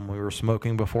earlier when we were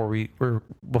smoking before we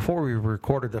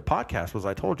recorded the podcast was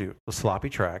I told you the sloppy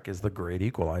track is the great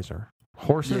equalizer.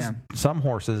 Some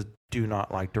horses do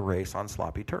not like to race on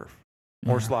sloppy turf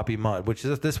or sloppy mud, which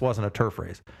is this wasn't a turf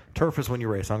race. Turf is when you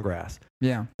race on grass.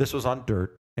 Yeah. This was on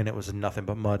dirt, and it was nothing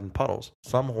but mud and puddles.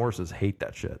 Some horses hate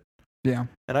that shit. Yeah.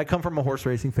 And I come from a horse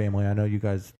racing family. I know you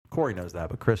guys, Corey knows that,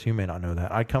 but Chris, you may not know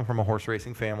that. I come from a horse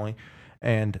racing family,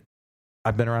 and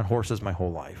I've been around horses my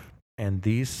whole life. And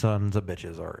these sons of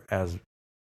bitches are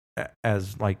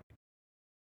as like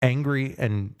angry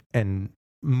and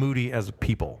moody as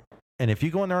people. And if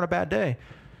you go in there on a bad day,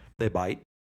 they bite,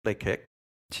 they kick.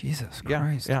 Jesus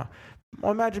Christ. Yeah.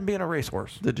 Well, imagine being a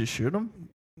racehorse. Did you shoot him?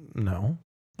 No.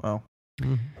 Oh.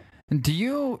 Do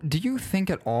you think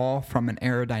at all from an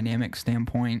aerodynamic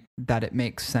standpoint that it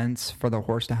makes sense for the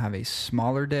horse to have a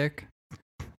smaller dick,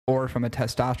 or from a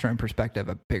testosterone perspective,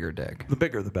 a bigger dick? The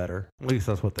bigger, the better. At least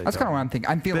that's what they That's tell kind of what I'm thinking.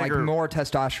 I feel like Bigger. more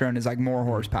testosterone is like more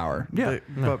horsepower. Yeah.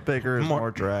 But bigger is More-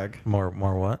 more drag. More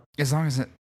what? As long as it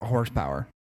horsepower.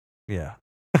 Yeah.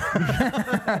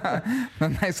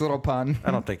 A nice little pun.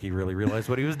 I don't think he really realized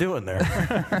what he was doing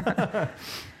there.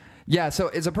 Yeah, so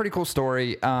it's a pretty cool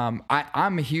story. I'm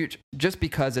a huge, just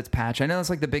because it's Patch. I know it's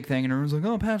like the big thing, and everyone's like,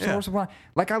 "Oh, Patch, the Yeah. horse will fly."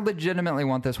 Like, I legitimately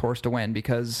want this horse to win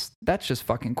because that's just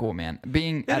fucking cool, man.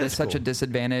 Being at is such a cool.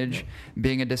 disadvantage,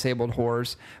 being a disabled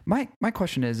horse. My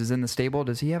question is in the stable,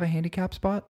 does he have a handicap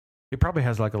spot He probably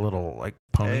has like a little like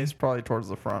Yeah, pony. he's probably towards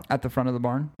the front. at the front of the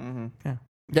barn? Mm-hmm.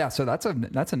 Yeah, so that's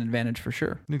an advantage for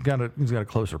sure. He's got a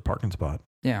closer parking spot.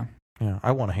 Yeah, Yeah,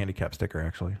 I want a handicap sticker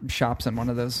actually. shops in one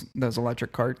of those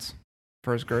electric carts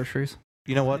for his groceries.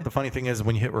 You know what? The funny thing is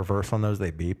when you hit reverse on those,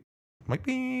 they beep. I'm like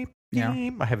beep. Yeah.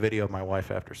 Beep. I have video of my wife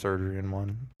after surgery in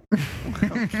one.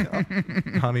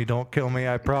 Honey, don't kill me.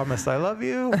 I promise. I love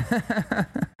you.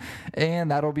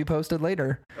 And that'll be posted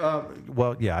later.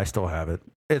 Well, yeah, I still have it.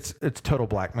 It's total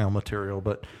blackmail material.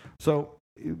 But so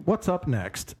what's up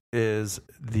next is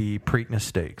the Preakness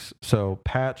Stakes. So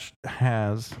Patch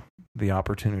has the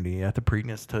opportunity at the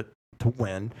Preakness to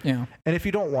win. Yeah. And if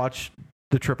you don't watch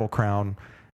the Triple Crown,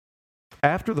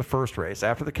 after the first race,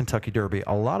 after the Kentucky Derby,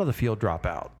 a lot of the field drop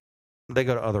out. They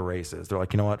go to other races. They're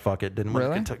like, you know what? Fuck it. Didn't win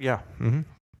Really? Kentucky. Yeah. Mm-hmm.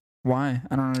 Why?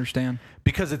 I don't understand.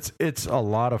 Because it's a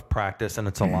lot of practice and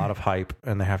it's a lot of hype,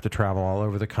 and they have to travel all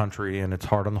over the country, and it's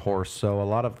hard on the horse. So a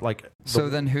lot of like So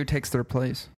then who takes their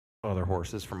place? other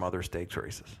horses from other stakes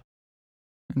races.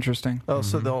 Interesting. Oh,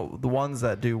 so Mhm. the ones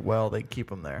that do well, they keep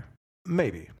them there.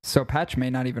 Maybe So Patch may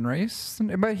not even race,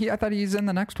 but I thought he's in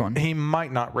the next one. he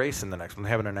might not race in the next one. They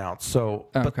haven't announced. So,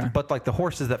 Oh, okay. but like the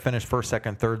horses that finish first,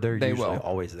 second, third, they're They usually will.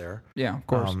 always there. Yeah, of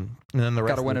course. And then the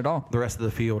rest Got to win it all. The rest of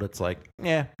the field, it's like,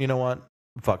 yeah, you know what?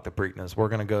 Fuck the Preakness. We're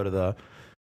gonna go to the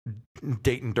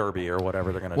Dayton Derby or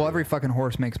whatever they're gonna. Well, do. every fucking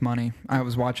horse makes money. I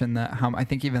was watching I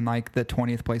think even like the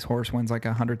 20th place horse wins like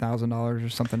 $100,000 or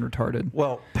something retarded.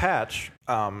 Well, Patch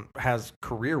has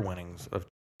career winnings of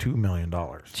 $2 million.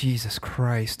 Jesus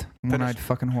Christ. One-eyed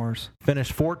fucking horse.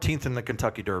 Finished 14th in the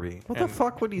Kentucky Derby. What And the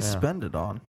fuck would he yeah. spend it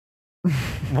on?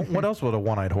 What else would a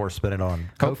one-eyed horse spend it on?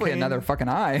 Hopefully Cocaine? another fucking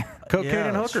eye. Cocaine Yeah,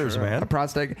 and that's hookers, true. A man.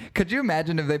 prostate. Could you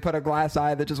imagine if they put a glass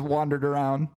eye that just wandered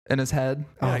around in his head?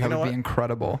 Oh, Yeah, you that know would be what?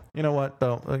 incredible. You know what,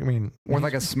 though? I mean, With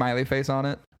like a smiley face on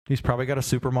it. he's probably got a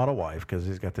supermodel wife because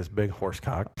he's got this big horse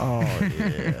cock. Oh,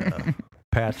 yeah.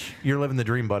 Patch, you're living the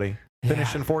dream, buddy.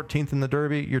 Finishing 14th in the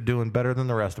Derby, you're doing better than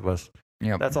the rest of us.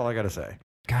 Yep. That's all I got to say.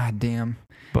 God damn.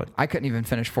 But- I couldn't even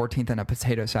finish 14th in a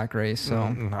potato sack race, so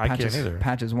I can't either.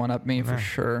 Patches one up me for No.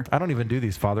 sure. I don't even do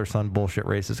these father-son bullshit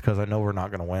races because I know we're not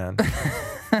going to win.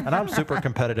 And I'm super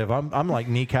competitive. I'm like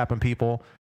kneecapping people.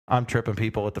 I'm tripping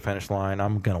people at the finish line.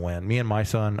 I'm going to win. Me and my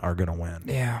son are going to win.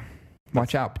 Yeah.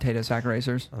 Watch out, potato sack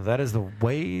racers. That is the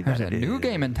way that There's a it new is.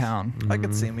 game in town. I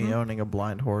could see Mhm. me owning a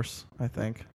blind horse, I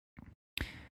think.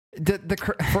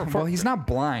 Well, he's not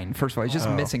blind. First of all, he's just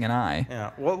Oh. missing an eye.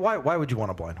 Yeah. Well, why would you want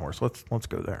a blind horse? Let's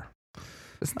go there.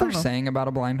 Isn't there a I don't know. saying about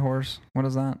a blind horse? What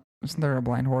is that? Isn't there a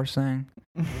blind horse saying?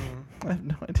 I have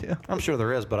no idea. I'm sure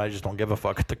there is, but I just don't give a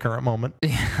fuck at the current moment.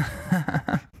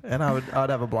 Yeah. And I'd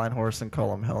have a blind horse and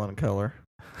call him Helen Keller.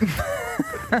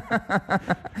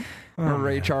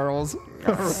 Ray Charles,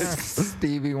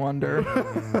 Stevie Wonder.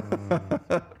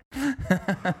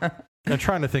 I'm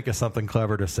trying to think of something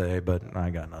clever to say, but I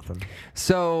got nothing.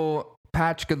 So,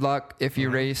 Patch, good luck if you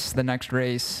race the next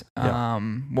race. Yeah.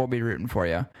 We'll be rooting for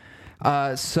you.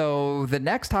 So the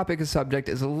next topic and subject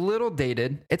is a little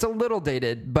dated. It's a little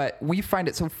dated, but we find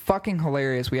it so fucking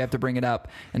hilarious we have to bring it up.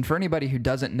 And for anybody who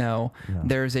doesn't know,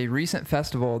 there's a recent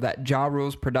festival that Ja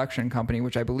Rule's production company,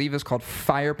 which I believe is called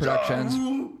Fire Productions.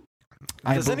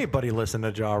 Does anybody listen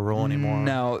to Ja Rule anymore?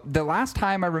 No. The last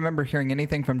time I remember hearing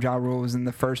anything from Ja Rule was in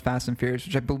the first Fast and Furious,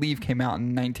 which I believe came out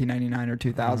in 1999 or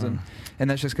 2000. And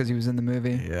that's just because he was in the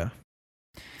movie. Yeah.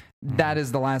 That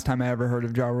is the last time I ever heard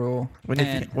of Ja Rule. When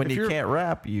you can't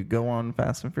rap, you go on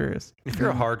Fast and Furious. If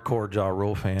you're a hardcore Ja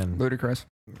Rule fan, Ludacris,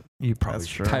 you probably That's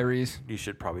should. true. Tyrese. You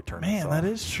should probably turn Man, this off. that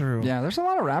is true. Yeah, there's a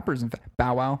lot of rappers in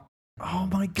Bow Wow, Oh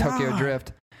my god. Tokyo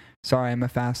Drift. Sorry, I'm a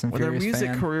Fast and When their Furious music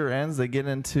fan. career ends, they get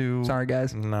into Sorry,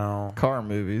 guys. No. car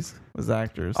movies as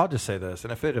actors. I'll just say this,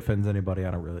 and if it offends anybody,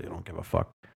 I don't give a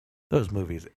fuck. Those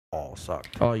movies all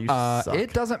sucked. Oh, you suck.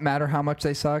 It doesn't matter how much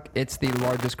they suck. It's the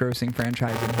largest grossing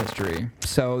franchise in history.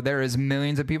 So there is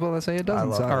millions of people that say it doesn't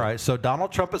love suck. All right, so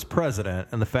Donald Trump is president,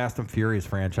 and the Fast and Furious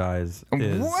franchise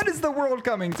is... What is the world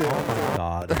coming to? Oh, my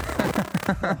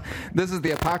God. This is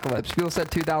the apocalypse. People said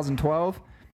 2012.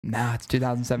 Nah, it's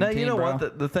 2017, No, you know bro.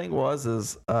 what? The thing was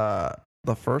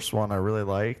the first one I really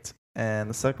liked, and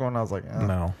the second one I was like, eh.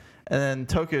 No. And then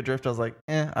Tokyo Drift, I was like,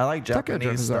 I like Tokyo Drift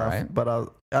Japanese is stuff, alright. but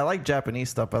I like Japanese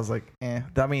stuff. I was like,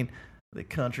 I mean, the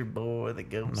country boy that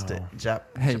goes to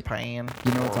Hey, Japan.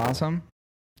 You know what's awesome?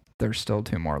 There's still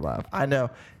 2 more left. I know,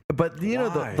 but you know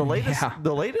Why?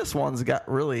 the latest ones got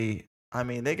really. I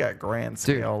mean, they got grand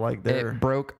scale. Like they're It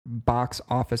broke box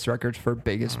office records for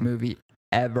biggest movie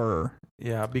ever.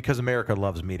 Yeah, because America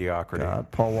loves mediocrity. God,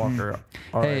 Paul Walker,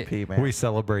 R.I.P. Man. We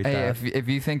celebrate Hey, that. if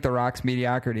you think The Rock's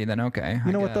mediocrity, then okay.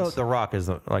 You know I what, though? guess. The Rock is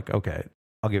like, okay,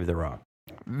 I'll give you The Rock.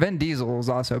 Vin Diesel is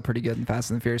also pretty good in Fast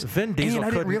and the Furious. Vin Diesel And I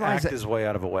didn't couldn't realize act that his way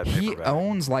out of a wet paper He bag.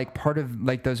 owns like part of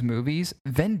like those movies.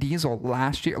 Vin Diesel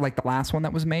last year, like the last one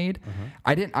that was made,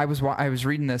 I was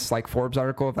reading this like Forbes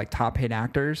article of like top paid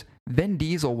actors. Vin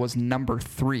Diesel was number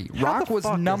 3. How Rock the was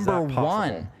fuck is number that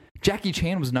possible? 1. Jackie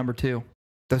Chan was number 2.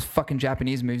 Those fucking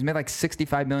Japanese movies made like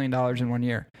 $65 million in 1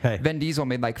 year. Hey. Vin Diesel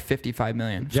made like $55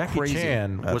 million. It's Jackie crazy.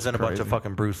 Chan was That's in a bunch of crazy.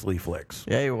 fucking Bruce Lee flicks.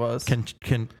 Yeah, he was.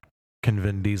 Can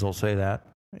Vin Diesel say that?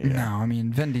 Yeah. No, I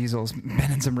mean Vin Diesel's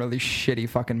been in some really shitty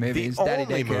fucking movies. Daddy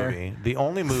Daycare. The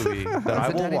only movie that I Was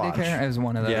it will Daddy watch. Daycare? It was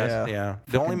one of those. Yes, yeah.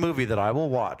 The only movie that I will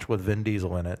watch with Vin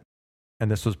Diesel in it,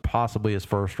 and this was possibly his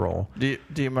first role, Do you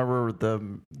remember the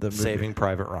movie? Saving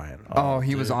Private Ryan. Oh,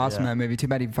 he was dude, awesome yeah. in that movie. Too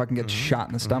bad he fucking gets shot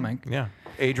in the stomach. Yeah.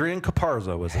 Adrian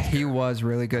Caparzo was his He character. was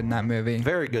really good in that movie.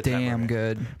 Very good in that Damn movie.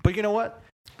 good. But you know what?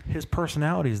 His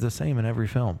personality is the same in every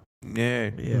film. Yeah,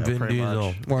 Vin pretty Diesel,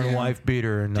 much. wearing Yeah. a wife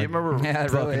beater, and Do you remember? Yeah,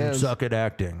 it fucking really is. suck at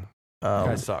acting.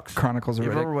 Guy sucks. Chronicles of You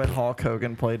remember Riddick. when Hulk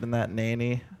Hogan played in that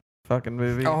Nanny fucking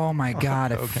movie? Oh my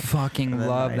god, I Okay. fucking In the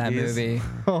love that 90s. movie.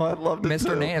 Oh, I loved it Mr.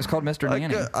 too. Nanny. It's called Mr.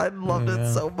 Nanny. I loved Yeah.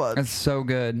 it so much. It's so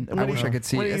good. And I when wish he- I could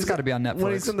see when it. It's he's- got to be on Netflix.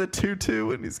 When he's in the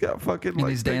tutu and he's got fucking And like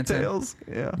he's dancing. pigtails.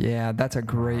 Yeah. Yeah, that's a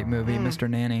great movie, Mr.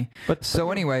 Nanny. But So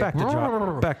anyway, back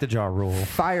to Ja Rule.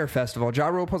 Fire Festival. Ja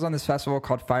Rule puts on this festival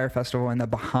called Fire Festival in the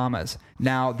Bahamas.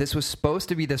 Now, this was supposed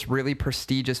to be this really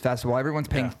prestigious festival. Everyone's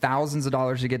paying thousands of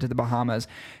dollars to get to the Bahamas.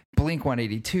 Blink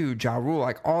 182, Ja Rule,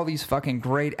 like all these fucking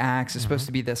great acts. It's supposed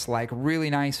to be this like really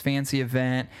nice fancy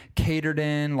event, catered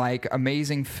in, like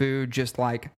amazing food, just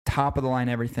like top of the line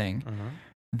everything.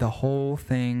 The whole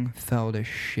thing fell to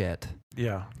shit.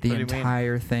 Yeah. The What do you mean?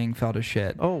 entire thing fell to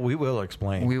shit. Oh, we will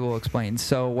explain. We will explain.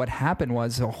 So what happened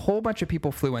was a whole bunch of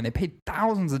people flew in. They paid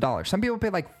thousands of dollars. Some people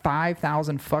paid like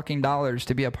 $5,000 fucking dollars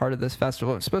to be a part of this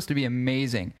festival. It's supposed to be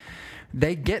amazing.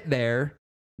 They get there.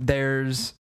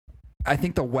 There's, I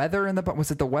think the weather in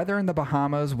the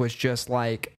Bahamas was just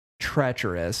like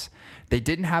treacherous. They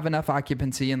didn't have enough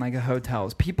occupancy in like the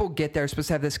hotels. People get there supposed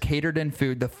to have this catered in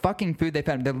food. The fucking food they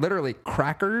found, they're literally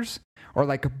crackers or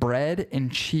like bread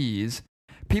and cheese.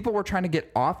 People were trying to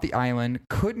get off the island,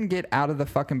 couldn't get out of the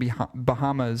fucking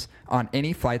Bahamas on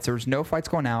any flights. There was no flights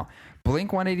going out.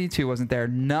 Blink 182 wasn't there.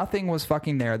 Nothing was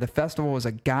fucking there. The festival was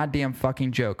a goddamn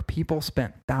fucking joke. People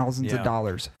spent thousands of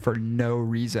dollars for no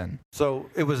reason. So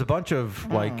it was a bunch of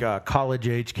like college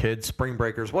age kids, spring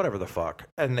breakers, whatever the fuck,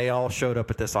 and they all showed up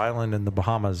at this island in the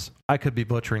Bahamas. I could be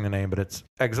butchering the name, but it's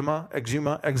eczema.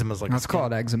 Eczema's like Let's call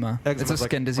it eczema. It's a Eczema's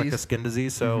skin disease. like a skin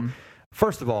disease. So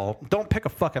First of all, don't pick a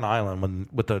fucking island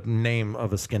with the name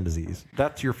of a skin disease.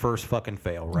 That's your first fucking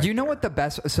fail, right? You know what the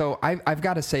best? So I've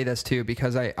got to say this too,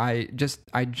 because I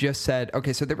just said,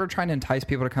 okay, so they were trying to entice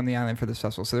people to come to the island for this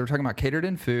festival. So they were talking about catered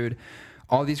in food,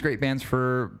 all these great bands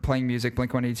for playing music,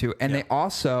 Blink-182, and they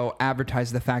also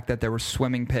advertised the fact that there were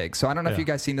swimming pigs. So I don't know if you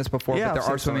guys seen this before, but there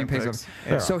are swimming pigs.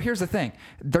 So here's the thing.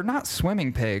 They're not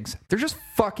swimming pigs. They're just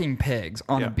fucking pigs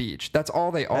on a beach. That's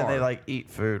all they are. And they like eat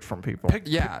food from people.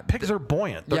 Pigs are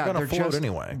buoyant. They're going to float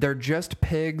anyway. They're just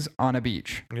pigs on a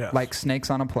beach. Yes. Like snakes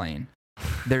on a plane.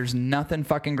 There's nothing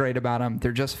fucking great about them.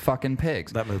 They're just fucking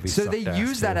pigs. That movie So sucked they ass,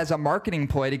 use that as a marketing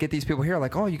ploy to get these people here.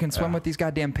 Like, oh, you can swim with these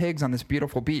goddamn pigs on this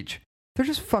beautiful beach. They're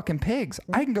just fucking pigs.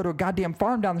 I can go to a goddamn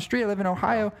farm down the street. I live in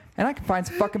Ohio, and I can find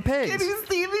some fucking pigs. Can you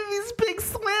see these pigs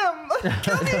swim?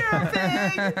 Come here,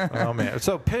 pig. Oh man!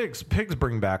 So pigs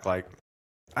bring back, like,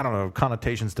 I don't know,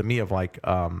 connotations to me of like,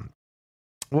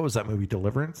 what was that movie,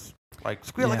 Deliverance? Like,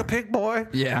 squeal like a pig, boy.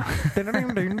 Yeah.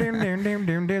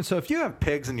 So if you have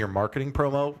pigs in your marketing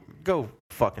promo, go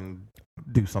fucking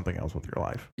do something else with your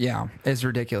life. Yeah, it's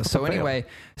ridiculous. So anyway,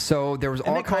 so there was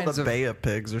all kinds of Bay of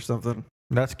Pigs or something.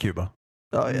 That's Cuba.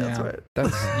 Oh yeah, that's right.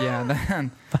 That's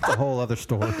a whole other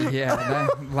story. Yeah,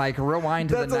 like rewind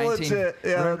to the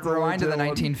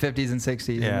 1950s and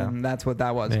 60s, and that's what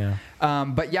that was. Yeah.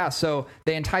 But yeah, so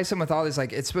they entice them with all this,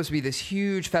 like, it's supposed to be this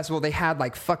huge festival. They had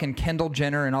like fucking Kendall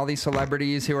Jenner and all these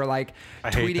celebrities who were like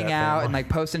tweeting out and like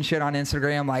posting shit on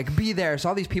Instagram, like, be there. So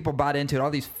all these people bought into it, all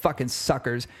these fucking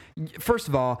suckers. First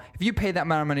of all, if you pay that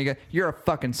amount of money, you're a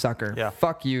fucking sucker. Yeah.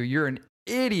 Fuck you. You're an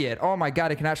idiot. Oh my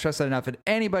God, I cannot stress that enough. And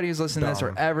anybody who's listening to this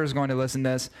or ever is going to listen to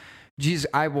this, Jesus,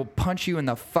 I will punch you in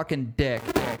the fucking dick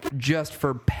just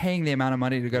for paying the amount of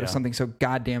money to go to something so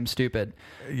goddamn stupid.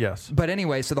 Yes. But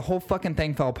anyway, so the whole fucking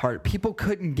thing fell apart. People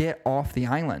couldn't get off the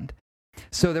island.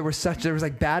 So there was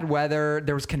like bad weather.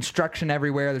 There was construction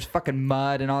everywhere. There's fucking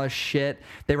mud and all this shit.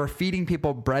 They were feeding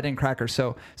people bread and crackers.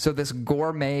 So this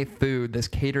gourmet food, this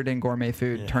catered in gourmet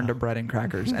food turned to bread and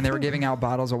crackers. And they were giving out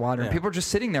bottles of water. And people were just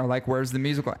sitting there like, where's the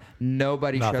music?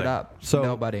 Nobody showed up. So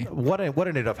nobody. What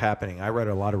ended up happening, I read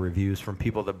a lot of reviews from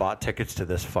people that bought tickets to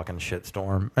this fucking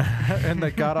shitstorm. And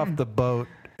they got off the boat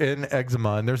in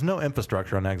Exuma, and there's no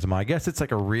infrastructure on Exuma. I guess it's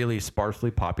like a really sparsely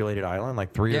populated island,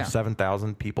 like 3,000 or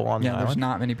 7,000 people on the island. Yeah, there's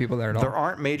not many people there at all. There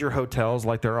aren't major hotels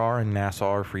like there are in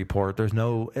Nassau or Freeport. There's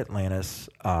no Atlantis.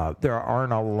 There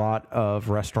aren't a lot of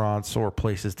restaurants or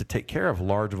places to take care of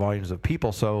large volumes of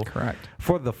people. So correct.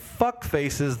 For the fuck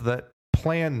faces that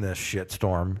plan this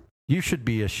shitstorm, you should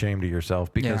be ashamed of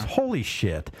yourself because holy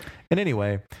shit. And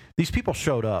anyway, these people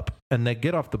showed up and they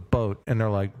get off the boat and they're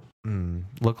like,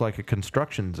 look like a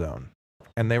construction zone.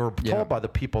 And they were told by the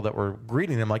people that were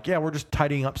greeting them, like, yeah, we're just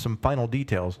tidying up some final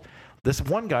details. This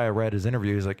one guy I read his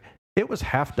interview, he's like, it was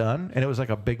half done and it was like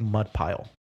a big mud pile.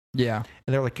 Yeah.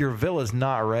 And they're like, your villa's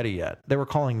not ready yet. They were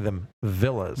calling them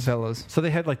villas. So they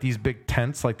had like these big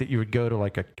tents, like that you would go to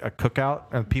like a cookout,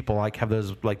 and people like have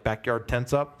those like backyard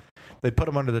tents up. They put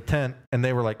them under the tent, and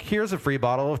they were like, here's a free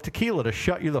bottle of tequila to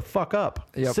shut you the fuck up.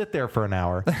 Yep. Sit there for an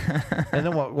hour. And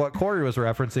then what Corey was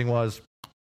referencing was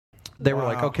they were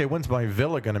like, okay, when's my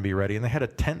villa going to be ready? And they had a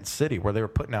tent city where they were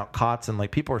putting out cots, and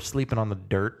like people were sleeping on the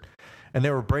dirt, and they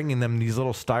were bringing them these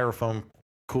little styrofoam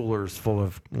coolers full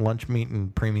of lunch meat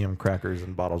and premium crackers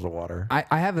and bottles of water.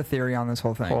 I have a theory on this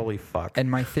whole thing. Holy fuck. And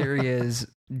my theory is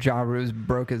Ja Rule's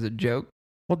broke as a joke.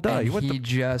 Well, duh.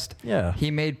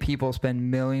 He made people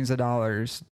spend millions of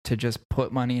dollars to just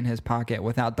put money in his pocket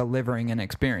without delivering an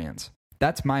experience.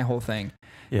 That's my whole thing.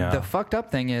 Yeah. The fucked up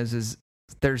thing is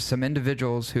there's some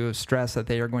individuals who have stressed that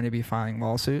they are going to be filing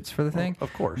lawsuits for the thing. Well,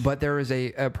 of course. But there is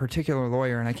a particular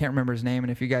lawyer, and I can't remember his name, and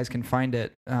if you guys can find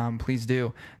it, please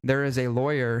do. There is a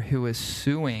lawyer who is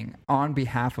suing on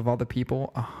behalf of all the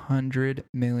people $100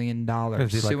 million.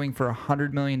 Suing for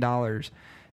 $100 million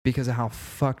because of how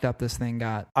fucked up this thing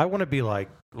got. I want to be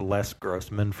like Les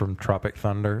Grossman from Tropic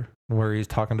Thunder, where he's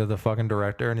talking to the fucking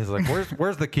director, and he's like,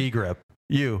 where's the key grip?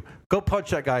 You go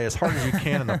punch that guy as hard as you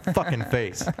can in the fucking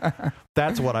face.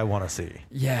 That's what I want to see.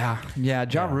 Yeah.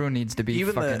 Ja Rule needs to be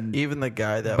even the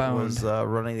guy that was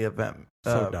running the event.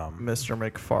 So dumb. Mr.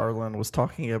 McFarland was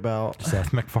talking about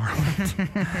Seth MacFarlane.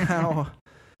 How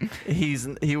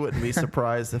he wouldn't be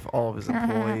surprised if all of his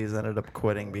employees ended up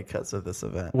quitting because of this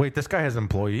event. Wait, this guy has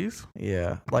employees?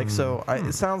 Yeah, so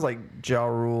it sounds like Ja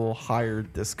Rule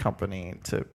hired this company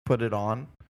to put it on,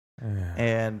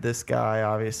 and this guy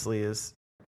obviously is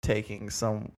taking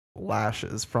some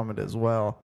lashes from it as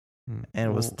well,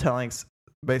 and was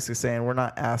basically saying, we're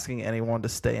not asking anyone to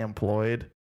stay employed.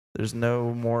 There's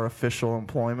no more official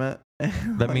employment,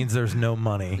 That means there's no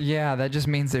money. Yeah, that just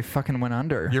means they fucking went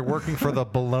under. You're working for the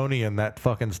bologna in that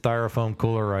fucking styrofoam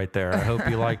cooler right there. I hope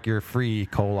you like your free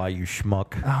cola, you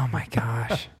schmuck. Oh my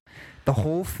gosh. The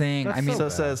whole thing. That's I mean, So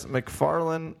it says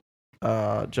McFarlane,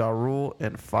 Ja Rule,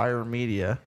 and Fire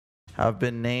Media have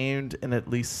been named in at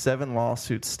least 7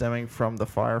 lawsuits stemming from the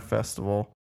Fire Festival,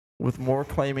 with more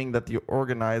claiming that the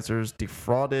organizers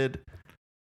defrauded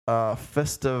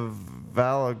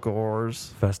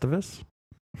festivalgoers. Festivus?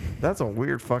 That's a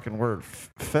weird fucking word.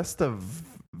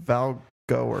 Festivalgoers.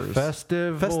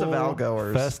 Festival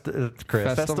goers.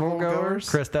 Chris. Festival goers?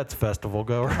 Chris, that's festival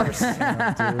goers.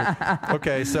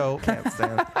 Okay, so Can't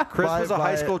stand it. Chris was a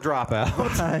high school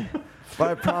dropout.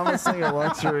 By promising a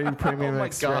luxury premium Oh my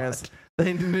experience,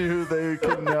 they knew they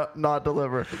could not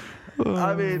deliver.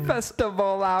 I mean,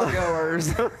 festival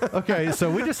outgoers. Okay,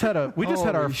 so we just had our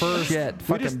Holy first shit.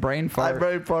 Fucking brain I fart.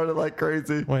 brain farted like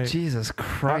crazy. Wait, Jesus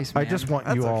Christ, I man. just want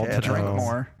That's you all okay. to drink know.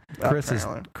 more. Chris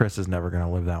Apparently. is never going to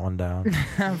live that one down.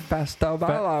 Festival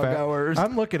outgoers.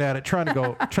 I'm looking at it, trying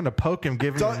to poke him,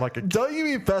 giving him like a. Don't you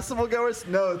mean festival goers?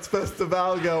 No, it's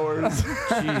festival goers.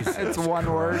 Jeez. It's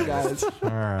one word, guys. All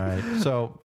right.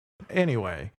 So,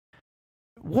 anyway,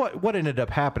 what ended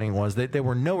up happening was they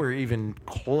were nowhere even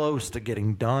close to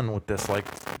getting done with this like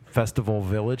festival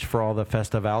village for all the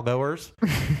festival goers.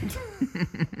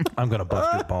 I'm gonna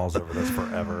bust your balls over this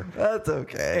forever. That's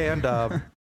okay. And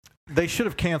they should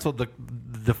have canceled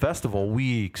the festival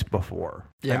weeks before.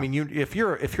 Yeah. I mean, if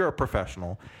you're a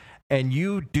professional and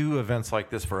you do events like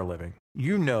this for a living,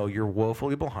 you know you're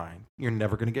woefully behind. You're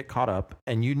never going to get caught up,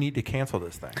 and you need to cancel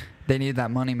this thing. They need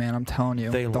that money, man. I'm telling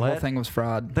you. The whole thing was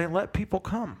fraud. They let people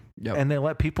come. Yep. And they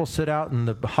let people sit out in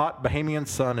the hot Bahamian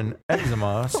sun and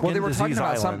eczema, skin Well, they were talking disease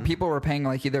about some island. people were paying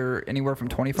like either anywhere from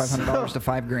 $2,500 to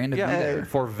 $5,000 to be there.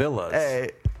 For villas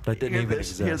Hey, that didn't even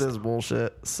exist. Hear this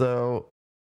bullshit. So,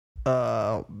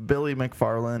 Billy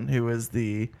McFarlane, who is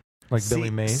the Like Billy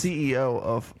Mays. CEO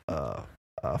of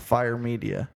Fire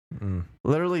Media,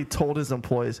 literally told his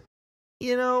employees,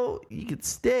 you could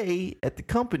stay at the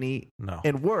company No.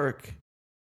 and work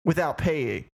without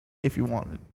pay if you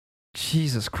wanted.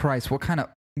 Jesus Christ. What kind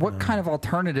of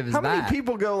alternative is How that? many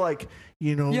people go like,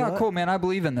 yeah, what? cool, man. I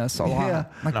believe in this a lot. Yeah.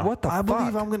 Like, No. what the I fuck?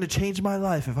 believe I'm going to change my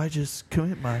life if I just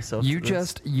commit myself You to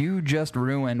this. just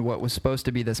ruined what was supposed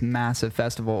to be this massive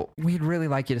festival. We'd really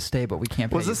like you to stay, but we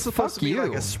can't pay Was this you. supposed Fuck to be you.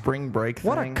 like a spring break thing?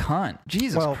 What a cunt.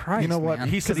 Jesus Well, Christ, you know what? man.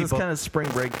 He said Because he it's booked- kind of spring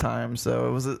break time, so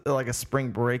it was like a spring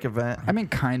break event. I mean,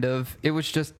 kind of. It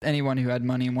was just anyone who had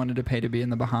money and wanted to pay to be in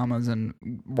the Bahamas and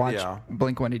watch Yeah.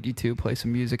 Blink-182 play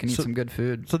some music and eat So- some good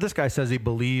food. So this guy says he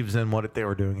believes in what they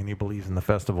were doing and he believes in the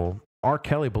festival. R.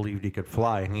 Kelly believed he could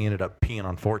fly and he ended up peeing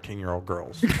on 14-year-old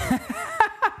girls.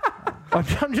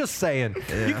 I'm just saying.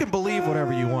 Yeah. You can believe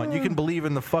whatever you want. You can believe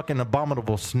in the fucking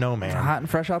abominable snowman. Hot and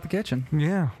fresh out the kitchen.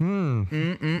 Yeah.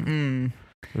 Mm-mm-mm.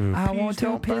 Ooh, I peas want to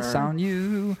don't piss burn. on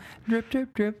you. Drip,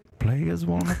 drip, drip. Players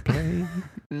wanna play.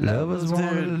 Lovers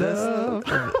wanna Dude, love.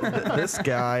 this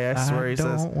guy, I swear, he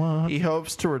says don't want- he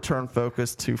hopes to return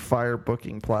focus to fire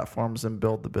booking platforms and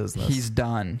build the business. He's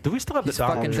done. Do we still have He's the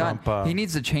Donald fucking Trump? done. He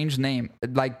needs to change the name.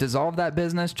 Like, dissolve that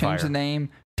business, change Fire. the name,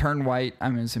 turn white.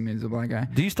 I'm assuming he's a black guy.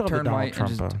 Do you still have turn the Donald white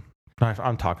and Trump? just-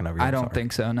 I'm talking over you. I I'm don't sorry.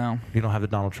 think so, no. You don't have the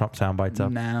Donald Trump sound bites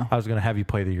up? No. I was going to have you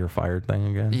play the "you're fired" thing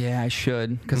again. Yeah, I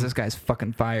should, because this guy's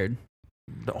fucking fired.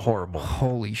 Horrible.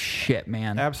 Holy shit,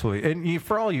 man. Absolutely. And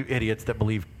for all you idiots that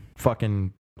believe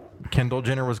fucking Kendall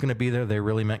Jenner was going to be there, they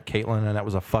really meant Caitlyn, and that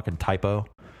was a fucking typo.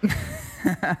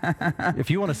 If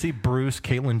you want to see Bruce,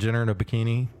 Caitlyn Jenner in a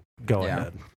bikini, go Yeah.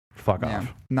 ahead. Fuck Yeah.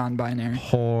 off. Non-binary.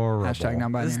 Horrible. Hashtag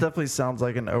non-binary. This definitely sounds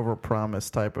like an overpromise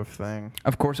type of thing.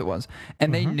 Of course it was.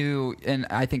 And they Mhm. knew, and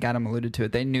I think Adam alluded to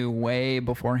it, they knew way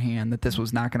beforehand that this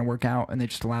was not going to work out, and they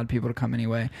just allowed people to come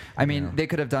anyway. I mean, Yeah. they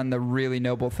could have done the really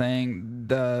noble thing,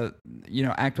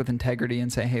 act with integrity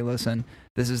and say, hey, listen,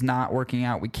 this is not working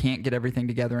out. We can't get everything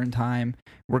together in time.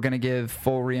 We're going to give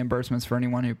full reimbursements for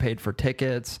anyone who paid for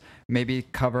tickets, maybe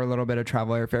cover a little bit of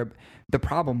travel airfare. The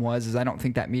problem is I don't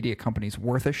think that media company's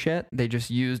worth a shit. They just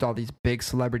used all these big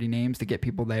celebrity names to get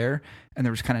people there, and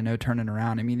there was kind of no turning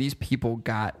around. I mean, these people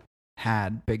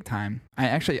had big time.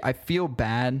 I feel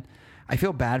bad. I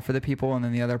feel bad for the people, and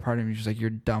then the other part of me is just like, you're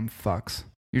dumb fucks.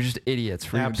 You're just idiots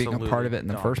for even being a part Absolutely of it in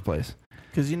the dumb. first place.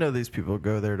 Because these people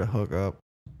go there to hook up.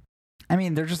 I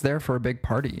mean, they're just there for a big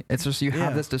party. It's just you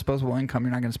have Yeah. this disposable income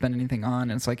you're not going to spend anything on.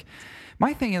 And it's like,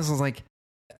 my thing is like,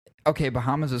 okay,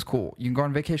 Bahamas is cool. You can go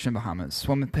on vacation in Bahamas,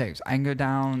 swim with pigs. I can go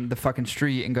down the fucking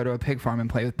street and go to a pig farm and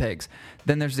play with pigs.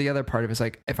 Then there's the other part of it. It's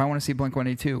like, if I want to see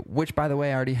Blink-182, which, by the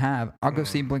way, I already have, I'll go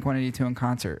see Blink-182 in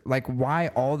concert. Like, why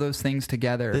all those things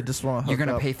together? They just want to You're going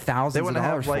to pay thousands of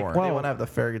dollars for. They want to have the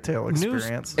fairy tale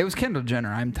experience. It was Kendall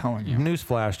Jenner, I'm telling you.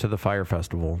 Newsflash to the Fire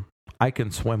Festival. I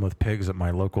can swim with pigs at my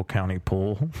local county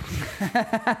pool.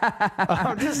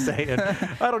 I'm just saying.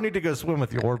 I don't need to go swim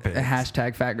with your pigs.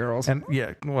 Hashtag fat girls. And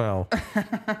yeah, well,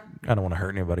 I don't want to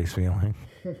hurt anybody's feeling.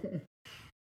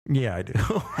 Yeah, I do.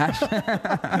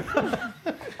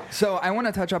 So I want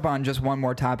to touch up on just one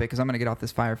more topic because I'm going to get off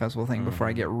this Fire Festival thing before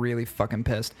I get really fucking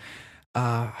pissed.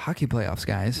 Hockey playoffs,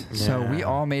 guys. Yeah. So we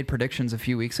all made predictions a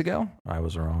few weeks ago. I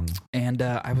was wrong. And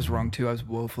I was wrong too. I was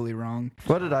woefully wrong.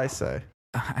 What did I say?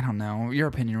 I don't know. Your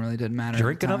opinion really didn't matter.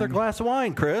 Drink another glass of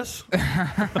wine, Chris.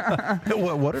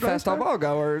 What did Festival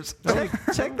goers.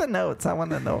 Check the notes. I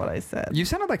want to know what I said. You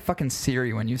sounded like fucking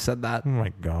Siri when you said that. Oh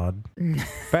my god.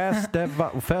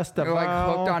 Festival. You're like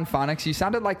hooked on phonics. You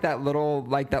sounded like that little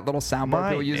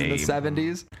soundboard people used in the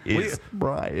 70s. Is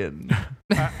Brian.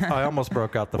 I almost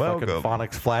broke out the fucking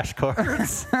phonics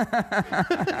flashcards.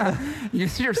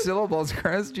 Use your syllables,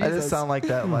 Chris. Jesus. I just sound like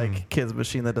that kids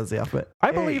machine that does the alphabet.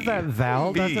 I believe that vowel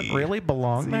doesn't really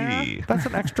belong there. That's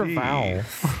an extra vowel.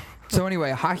 So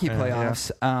anyway, hockey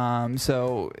playoffs. Yeah.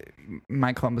 So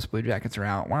my Columbus Blue Jackets are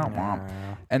out. Wow, wow.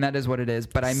 And that is what it is.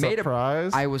 But I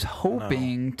I was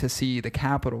hoping to see the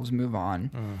Capitals move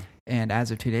on. And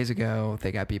as of 2 days ago,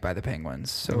 they got beat by the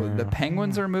Penguins. So the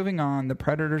Penguins are moving on. The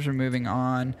Predators are moving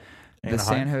on. Anaheim. The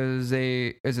San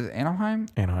Jose... Is it Anaheim?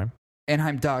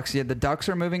 Anaheim Ducks. Yeah, the Ducks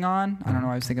are moving on. I don't know.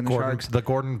 I was thinking the Sharks. The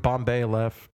Gordon Bombay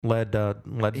led Ducks.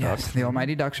 Yes, the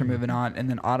almighty Ducks are moving on, and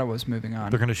then Ottawa's moving on.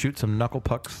 They're going to shoot some knuckle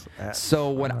pucks. So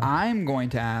what I'm going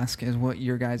to ask is what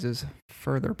your guys'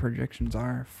 further predictions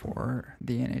are for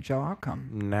the NHL outcome.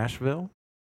 Nashville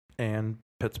and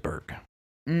Pittsburgh.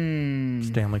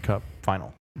 Stanley Cup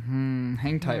final.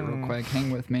 Hang tight real quick.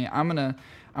 Hang with me. I'm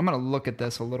gonna look at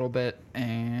this a little bit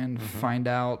and find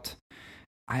out.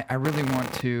 I really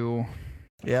want to.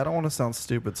 Yeah, I don't want to sound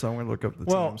stupid, so I'm going to look up the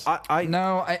teams.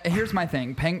 Here's my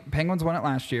thing. Penguins won it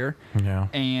last year. Yeah.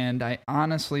 And I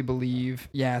honestly believe,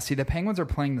 the Penguins are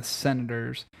playing the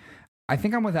Senators. I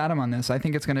think I'm with Adam on this. I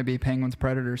think it's going to be Penguins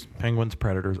Predators. Penguins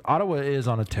Predators. Ottawa is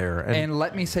on a tear. And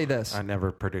let me say this. I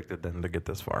never predicted them to get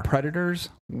this far. Predators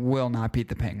will not beat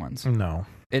the Penguins. No.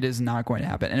 It is not going to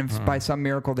happen. And if by some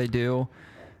miracle they do,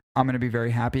 I'm going to be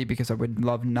very happy because I would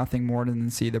love nothing more than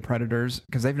see the Predators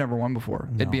because they've never won before.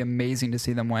 No. It'd be amazing to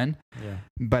see them win. Yeah.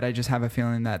 But I just have a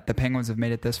feeling that the Penguins have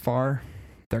made it this far.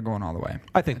 They're going all the way.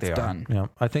 I think they are. Done. Yeah.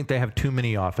 I think they have too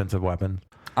many offensive weapons.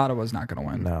 Ottawa's not going to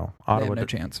win. No. Ottawa they have no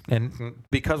chance. And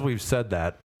because we've said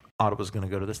that, Ottawa's going to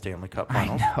go to the Stanley Cup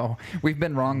final. I know. We've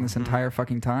been wrong this entire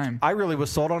fucking time. I really was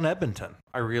sold on Edmonton.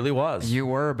 I really was. You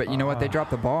were, but you know what? They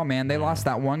dropped the ball, man. They lost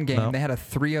that one game. Nope. They had a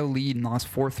 3-0 lead and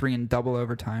lost 4-3 in double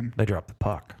overtime. They dropped the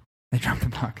puck. They dropped the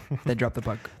puck. They dropped the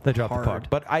puck.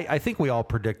 But I think we all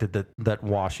predicted that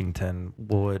Washington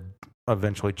would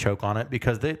eventually choke on it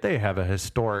because they have a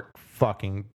historic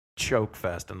fucking choke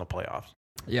fest in the playoffs.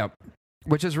 Yep.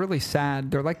 Which is really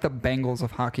sad. They're like the Bengals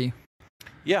of hockey.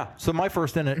 Yeah. So my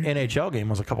first NHL game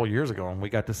was a couple years ago, and we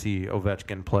got to see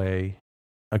Ovechkin play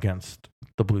against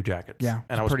the Blue Jackets. Yeah,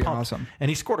 and I was pretty pumped. Awesome. And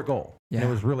he scored a goal. Yeah, and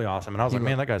it was really awesome. And I was like,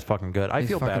 man, that guy's fucking good. I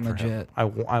feel bad for him.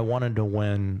 I wanted to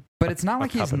win. But it's not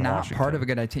like he's not part of a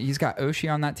good team. He's got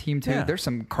Oshie on that team too. Yeah. There's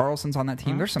some Carlsons on that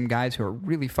team. There's some guys who are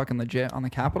really fucking legit on the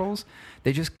Capitals.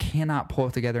 They just cannot pull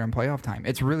it together in playoff time.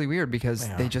 It's really weird because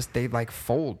they like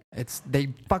fold. They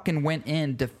fucking went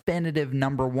in definitive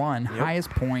number one,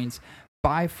 highest points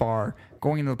by far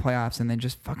going into the playoffs, and then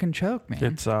just fucking choke, man.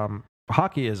 It's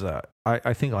hockey is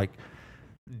I think like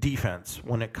defense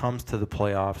when it comes to the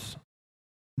playoffs.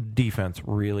 Defense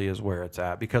really is where it's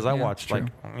at because I watched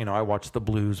I watched the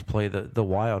Blues play the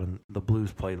Wild, and the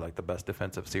Blues played like the best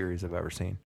defensive series I've ever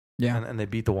seen. Yeah, and they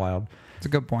beat the Wild. It's a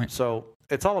good point. So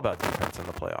it's all about defense in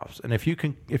the playoffs, and if you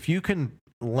can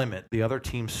limit the other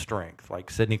team's strength,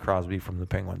 like Sidney Crosby from the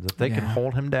Penguins, if they can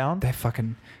hold him down, they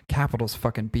fucking Capitals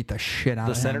fucking beat the shit out of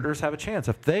him. The Senators have a chance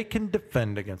if they can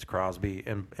defend against Crosby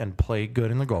and play good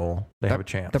in the goal. They have a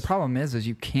chance. The problem is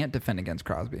you can't defend against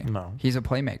Crosby. No, he's a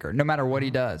playmaker. No matter what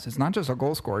he does, it's not just a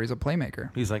goal scorer. He's a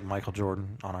playmaker. He's like Michael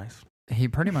Jordan on ice. He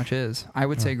pretty much is. I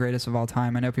would say greatest of all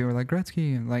time. I know people are like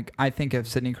Gretzky. Like I think if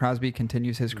Sidney Crosby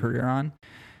continues his career on,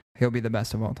 he'll be the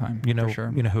best of all time. For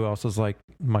sure. You know who else is like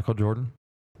Michael Jordan?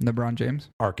 LeBron James.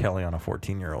 R. Kelly on a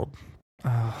 14-year-old.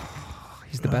 Oh,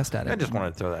 He's the best at it. I just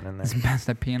wanted to throw that in there. He's the best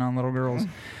at peeing on little girls.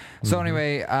 So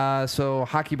anyway, so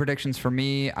hockey predictions for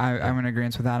me, I'm in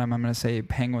agreement with Adam. I'm going to say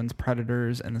Penguins,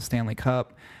 Predators, and the Stanley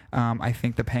Cup. I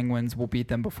think the Penguins will beat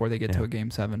them before they get to a Game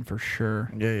 7 for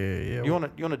sure. Yeah. You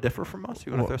want to differ from us?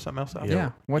 You want to throw something else out?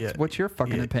 Yeah. What's your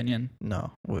fucking opinion?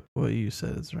 No, what you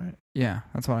said is right. Yeah,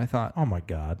 that's what I thought. Oh my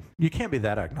God, you can't be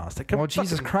that agnostic. Well,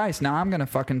 Jesus Christ! Now I'm going to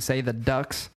fucking say the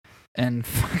Ducks and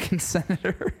fucking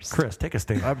Senators. Chris, take a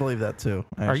stand. I believe that too.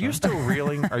 Actually. Are you still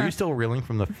reeling? Are you still reeling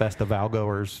from the Festival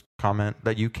goers comment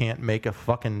that you can't make a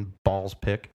fucking balls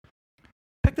pick?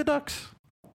 Pick the Ducks.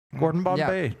 Gordon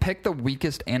Bombay. Yeah, pick the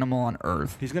weakest animal on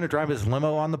earth. He's gonna drive his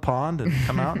limo on the pond and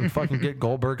come out and fucking get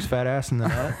Goldberg's fat ass in the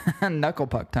net. Knuckle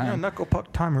puck time. Yeah, knuckle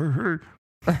puck time.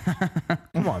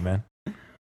 Come on, man.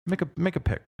 Make a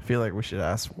pick. I feel like we should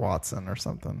ask Watson or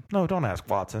something. No, don't ask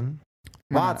Watson.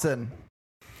 Watson.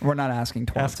 We're not asking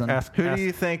Twatson. Who do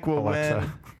you think will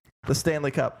win the Stanley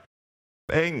Cup?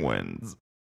 Penguins.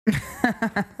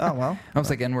 Oh, well. I was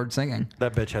like N-word singing.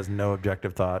 That bitch has no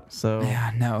objective thought. So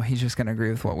yeah, no, he's just going to agree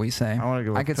with what we say. I want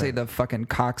to go. I could say the fucking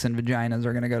cocks and vaginas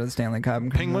are going to go to the Stanley Cup.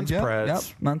 Penguins, Preds. Yep,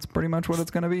 that's pretty much what it's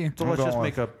going to be. So let's just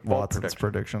make a Watson's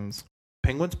predictions.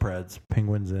 Penguins, Preds.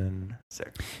 Penguins in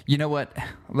 6. You know what?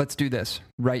 Let's do this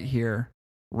right here,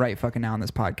 right fucking now on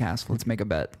this podcast. Let's make a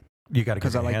bet. You got to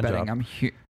because I like betting.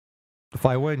 If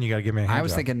I win, you got to give me a hand job. I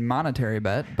was thinking monetary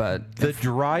bet, but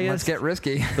let's get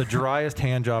risky. The driest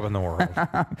hand job in the world.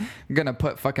 I'm gonna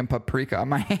put fucking paprika on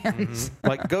my hands. Mm-hmm.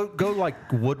 Like go like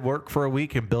woodwork for a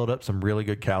week and build up some really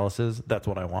good calluses. That's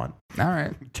what I want. All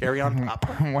right, cherry on top.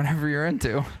 Whatever you're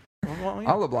into, well,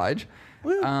 yeah. I'll oblige.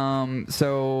 Woo.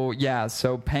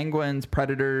 So Penguins,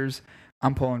 Predators.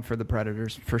 I'm pulling for the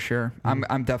Predators for sure. Mm-hmm.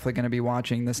 I'm definitely gonna be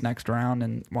watching this next round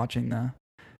and watching the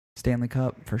Stanley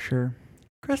Cup for sure.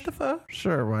 Christopher?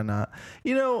 Sure, why not?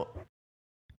 You know,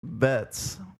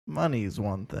 bets, money's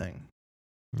one thing.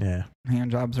 Yeah. Hand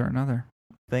jobs are another.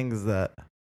 Things that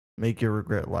make you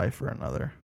regret life are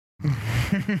another.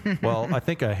 Well, I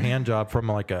think a hand job from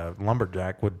like a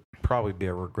lumberjack would probably be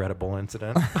a regrettable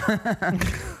incident.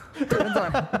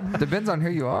 Depends on who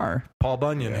you are. Paul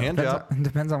Bunyan, hand job.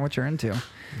 Depends on what you're into.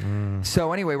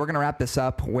 So anyway, we're going to wrap this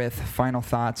up with final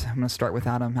thoughts. I'm going to start with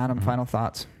Adam. Adam, final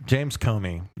thoughts. James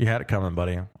Comey, you had it coming,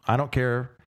 buddy. I don't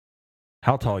care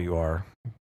how tall you are.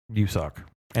 You suck.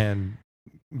 And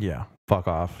yeah, fuck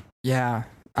off. Yeah.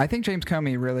 I think James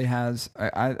Comey really has.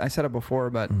 I said it before,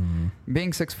 but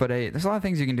being 6'8", there's a lot of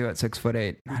things you can do at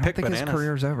 6'8". I don't think his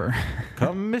career's over.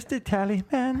 Come, Mr.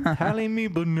 Tallyman, tally me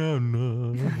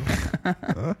banana.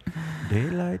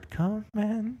 Daylight come,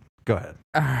 man. Go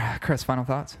ahead, Chris. Final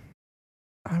thoughts.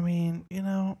 I mean, you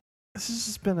know, this has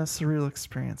just been a surreal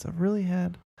experience. I've really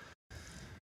had.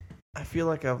 I feel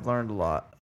like I've learned a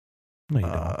lot. No, you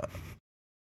don't.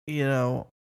 You know,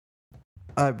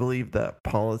 I believe that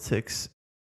politics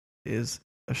is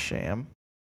a sham.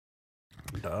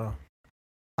 Duh.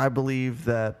 I believe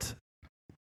that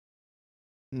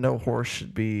no horse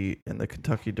should be in the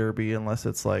Kentucky Derby unless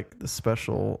it's like the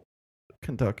special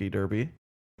Kentucky Derby.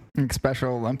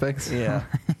 Special Olympics? Yeah.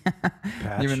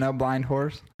 Even though blind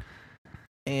horse?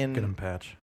 And get him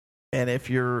patch. And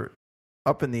if you're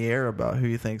up in the air about who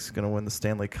you think is going to win the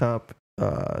Stanley Cup,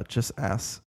 just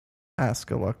ask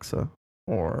Alexa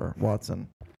or Watson.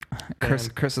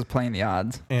 Chris is playing the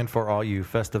odds. And for all you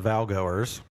Festival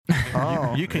goers,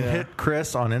 you can hit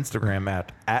Chris on Instagram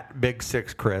at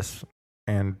Big6Chris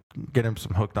and get him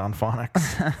some Hooked on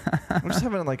Phonics. I'm just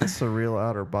having like a surreal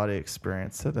outer body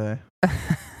experience today.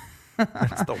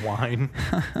 That's the wine.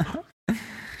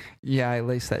 Yeah, I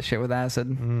laced that shit with acid.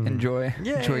 Enjoy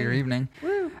your evening.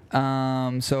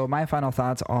 So my final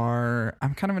thoughts are,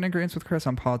 I'm kind of in agreement with Chris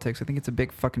on politics. I think it's a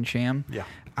big fucking sham. Yeah.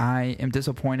 I am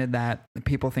disappointed that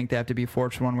people think they have to be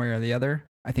forced one way or the other.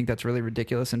 I think that's really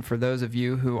ridiculous. And for those of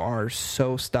you who are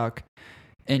so stuck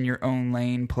in your own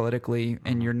lane politically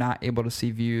and you're not able to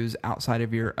see views outside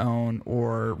of your own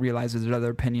or realize there's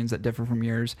other opinions that differ from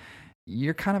yours,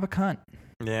 you're kind of a cunt.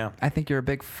 Yeah. I think you're a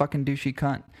big fucking douchey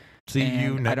cunt. See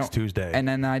you next Tuesday. And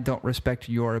then I don't respect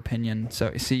your opinion.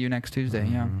 So see you next Tuesday.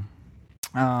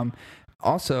 Yeah.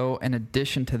 Also, in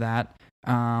addition to that,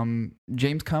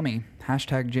 James Comey,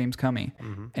 hashtag James Comey.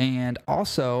 And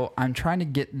also, I'm trying to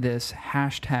get this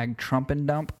hashtag Trump and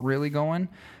Dump really going.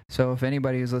 So if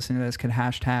anybody who's listening to this could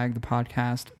hashtag the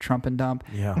podcast Trump and Dump.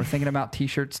 Yeah. We're thinking about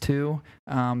t-shirts too.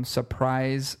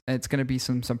 Surprise. It's going to be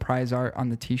some surprise art on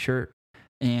the t-shirt.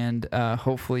 And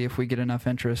hopefully, if we get enough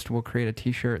interest, we'll create a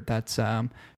t-shirt that's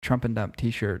Trump and Dump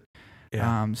t-shirt.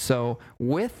 Yeah. So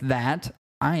with that,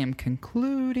 I am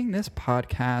concluding this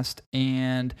podcast.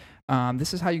 And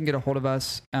This is how you can get a hold of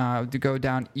us to go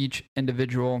down each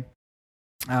individual.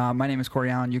 My name is Corey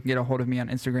Allen. You can get a hold of me on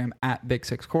Instagram at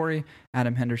Big6Corey.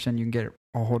 Adam Henderson, you can get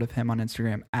a hold of him on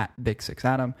Instagram at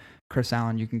Big6Adam. Chris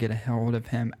Allen, you can get a hold of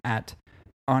him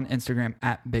on Instagram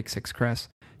at Big6Chris.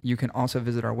 You can also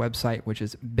visit our website, which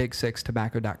is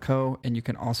big6tobacco.co, and you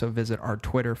can also visit our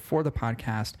Twitter for the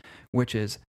podcast, which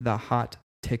is the Hot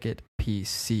Ticket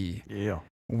PC. Yeah.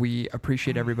 We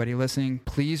appreciate everybody listening.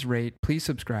 Please rate, please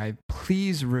subscribe,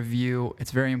 please review.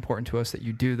 It's very important to us that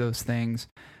you do those things.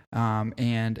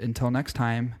 And until next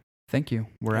time, thank you.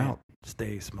 We're out.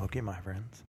 Stay smoky, my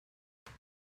friends.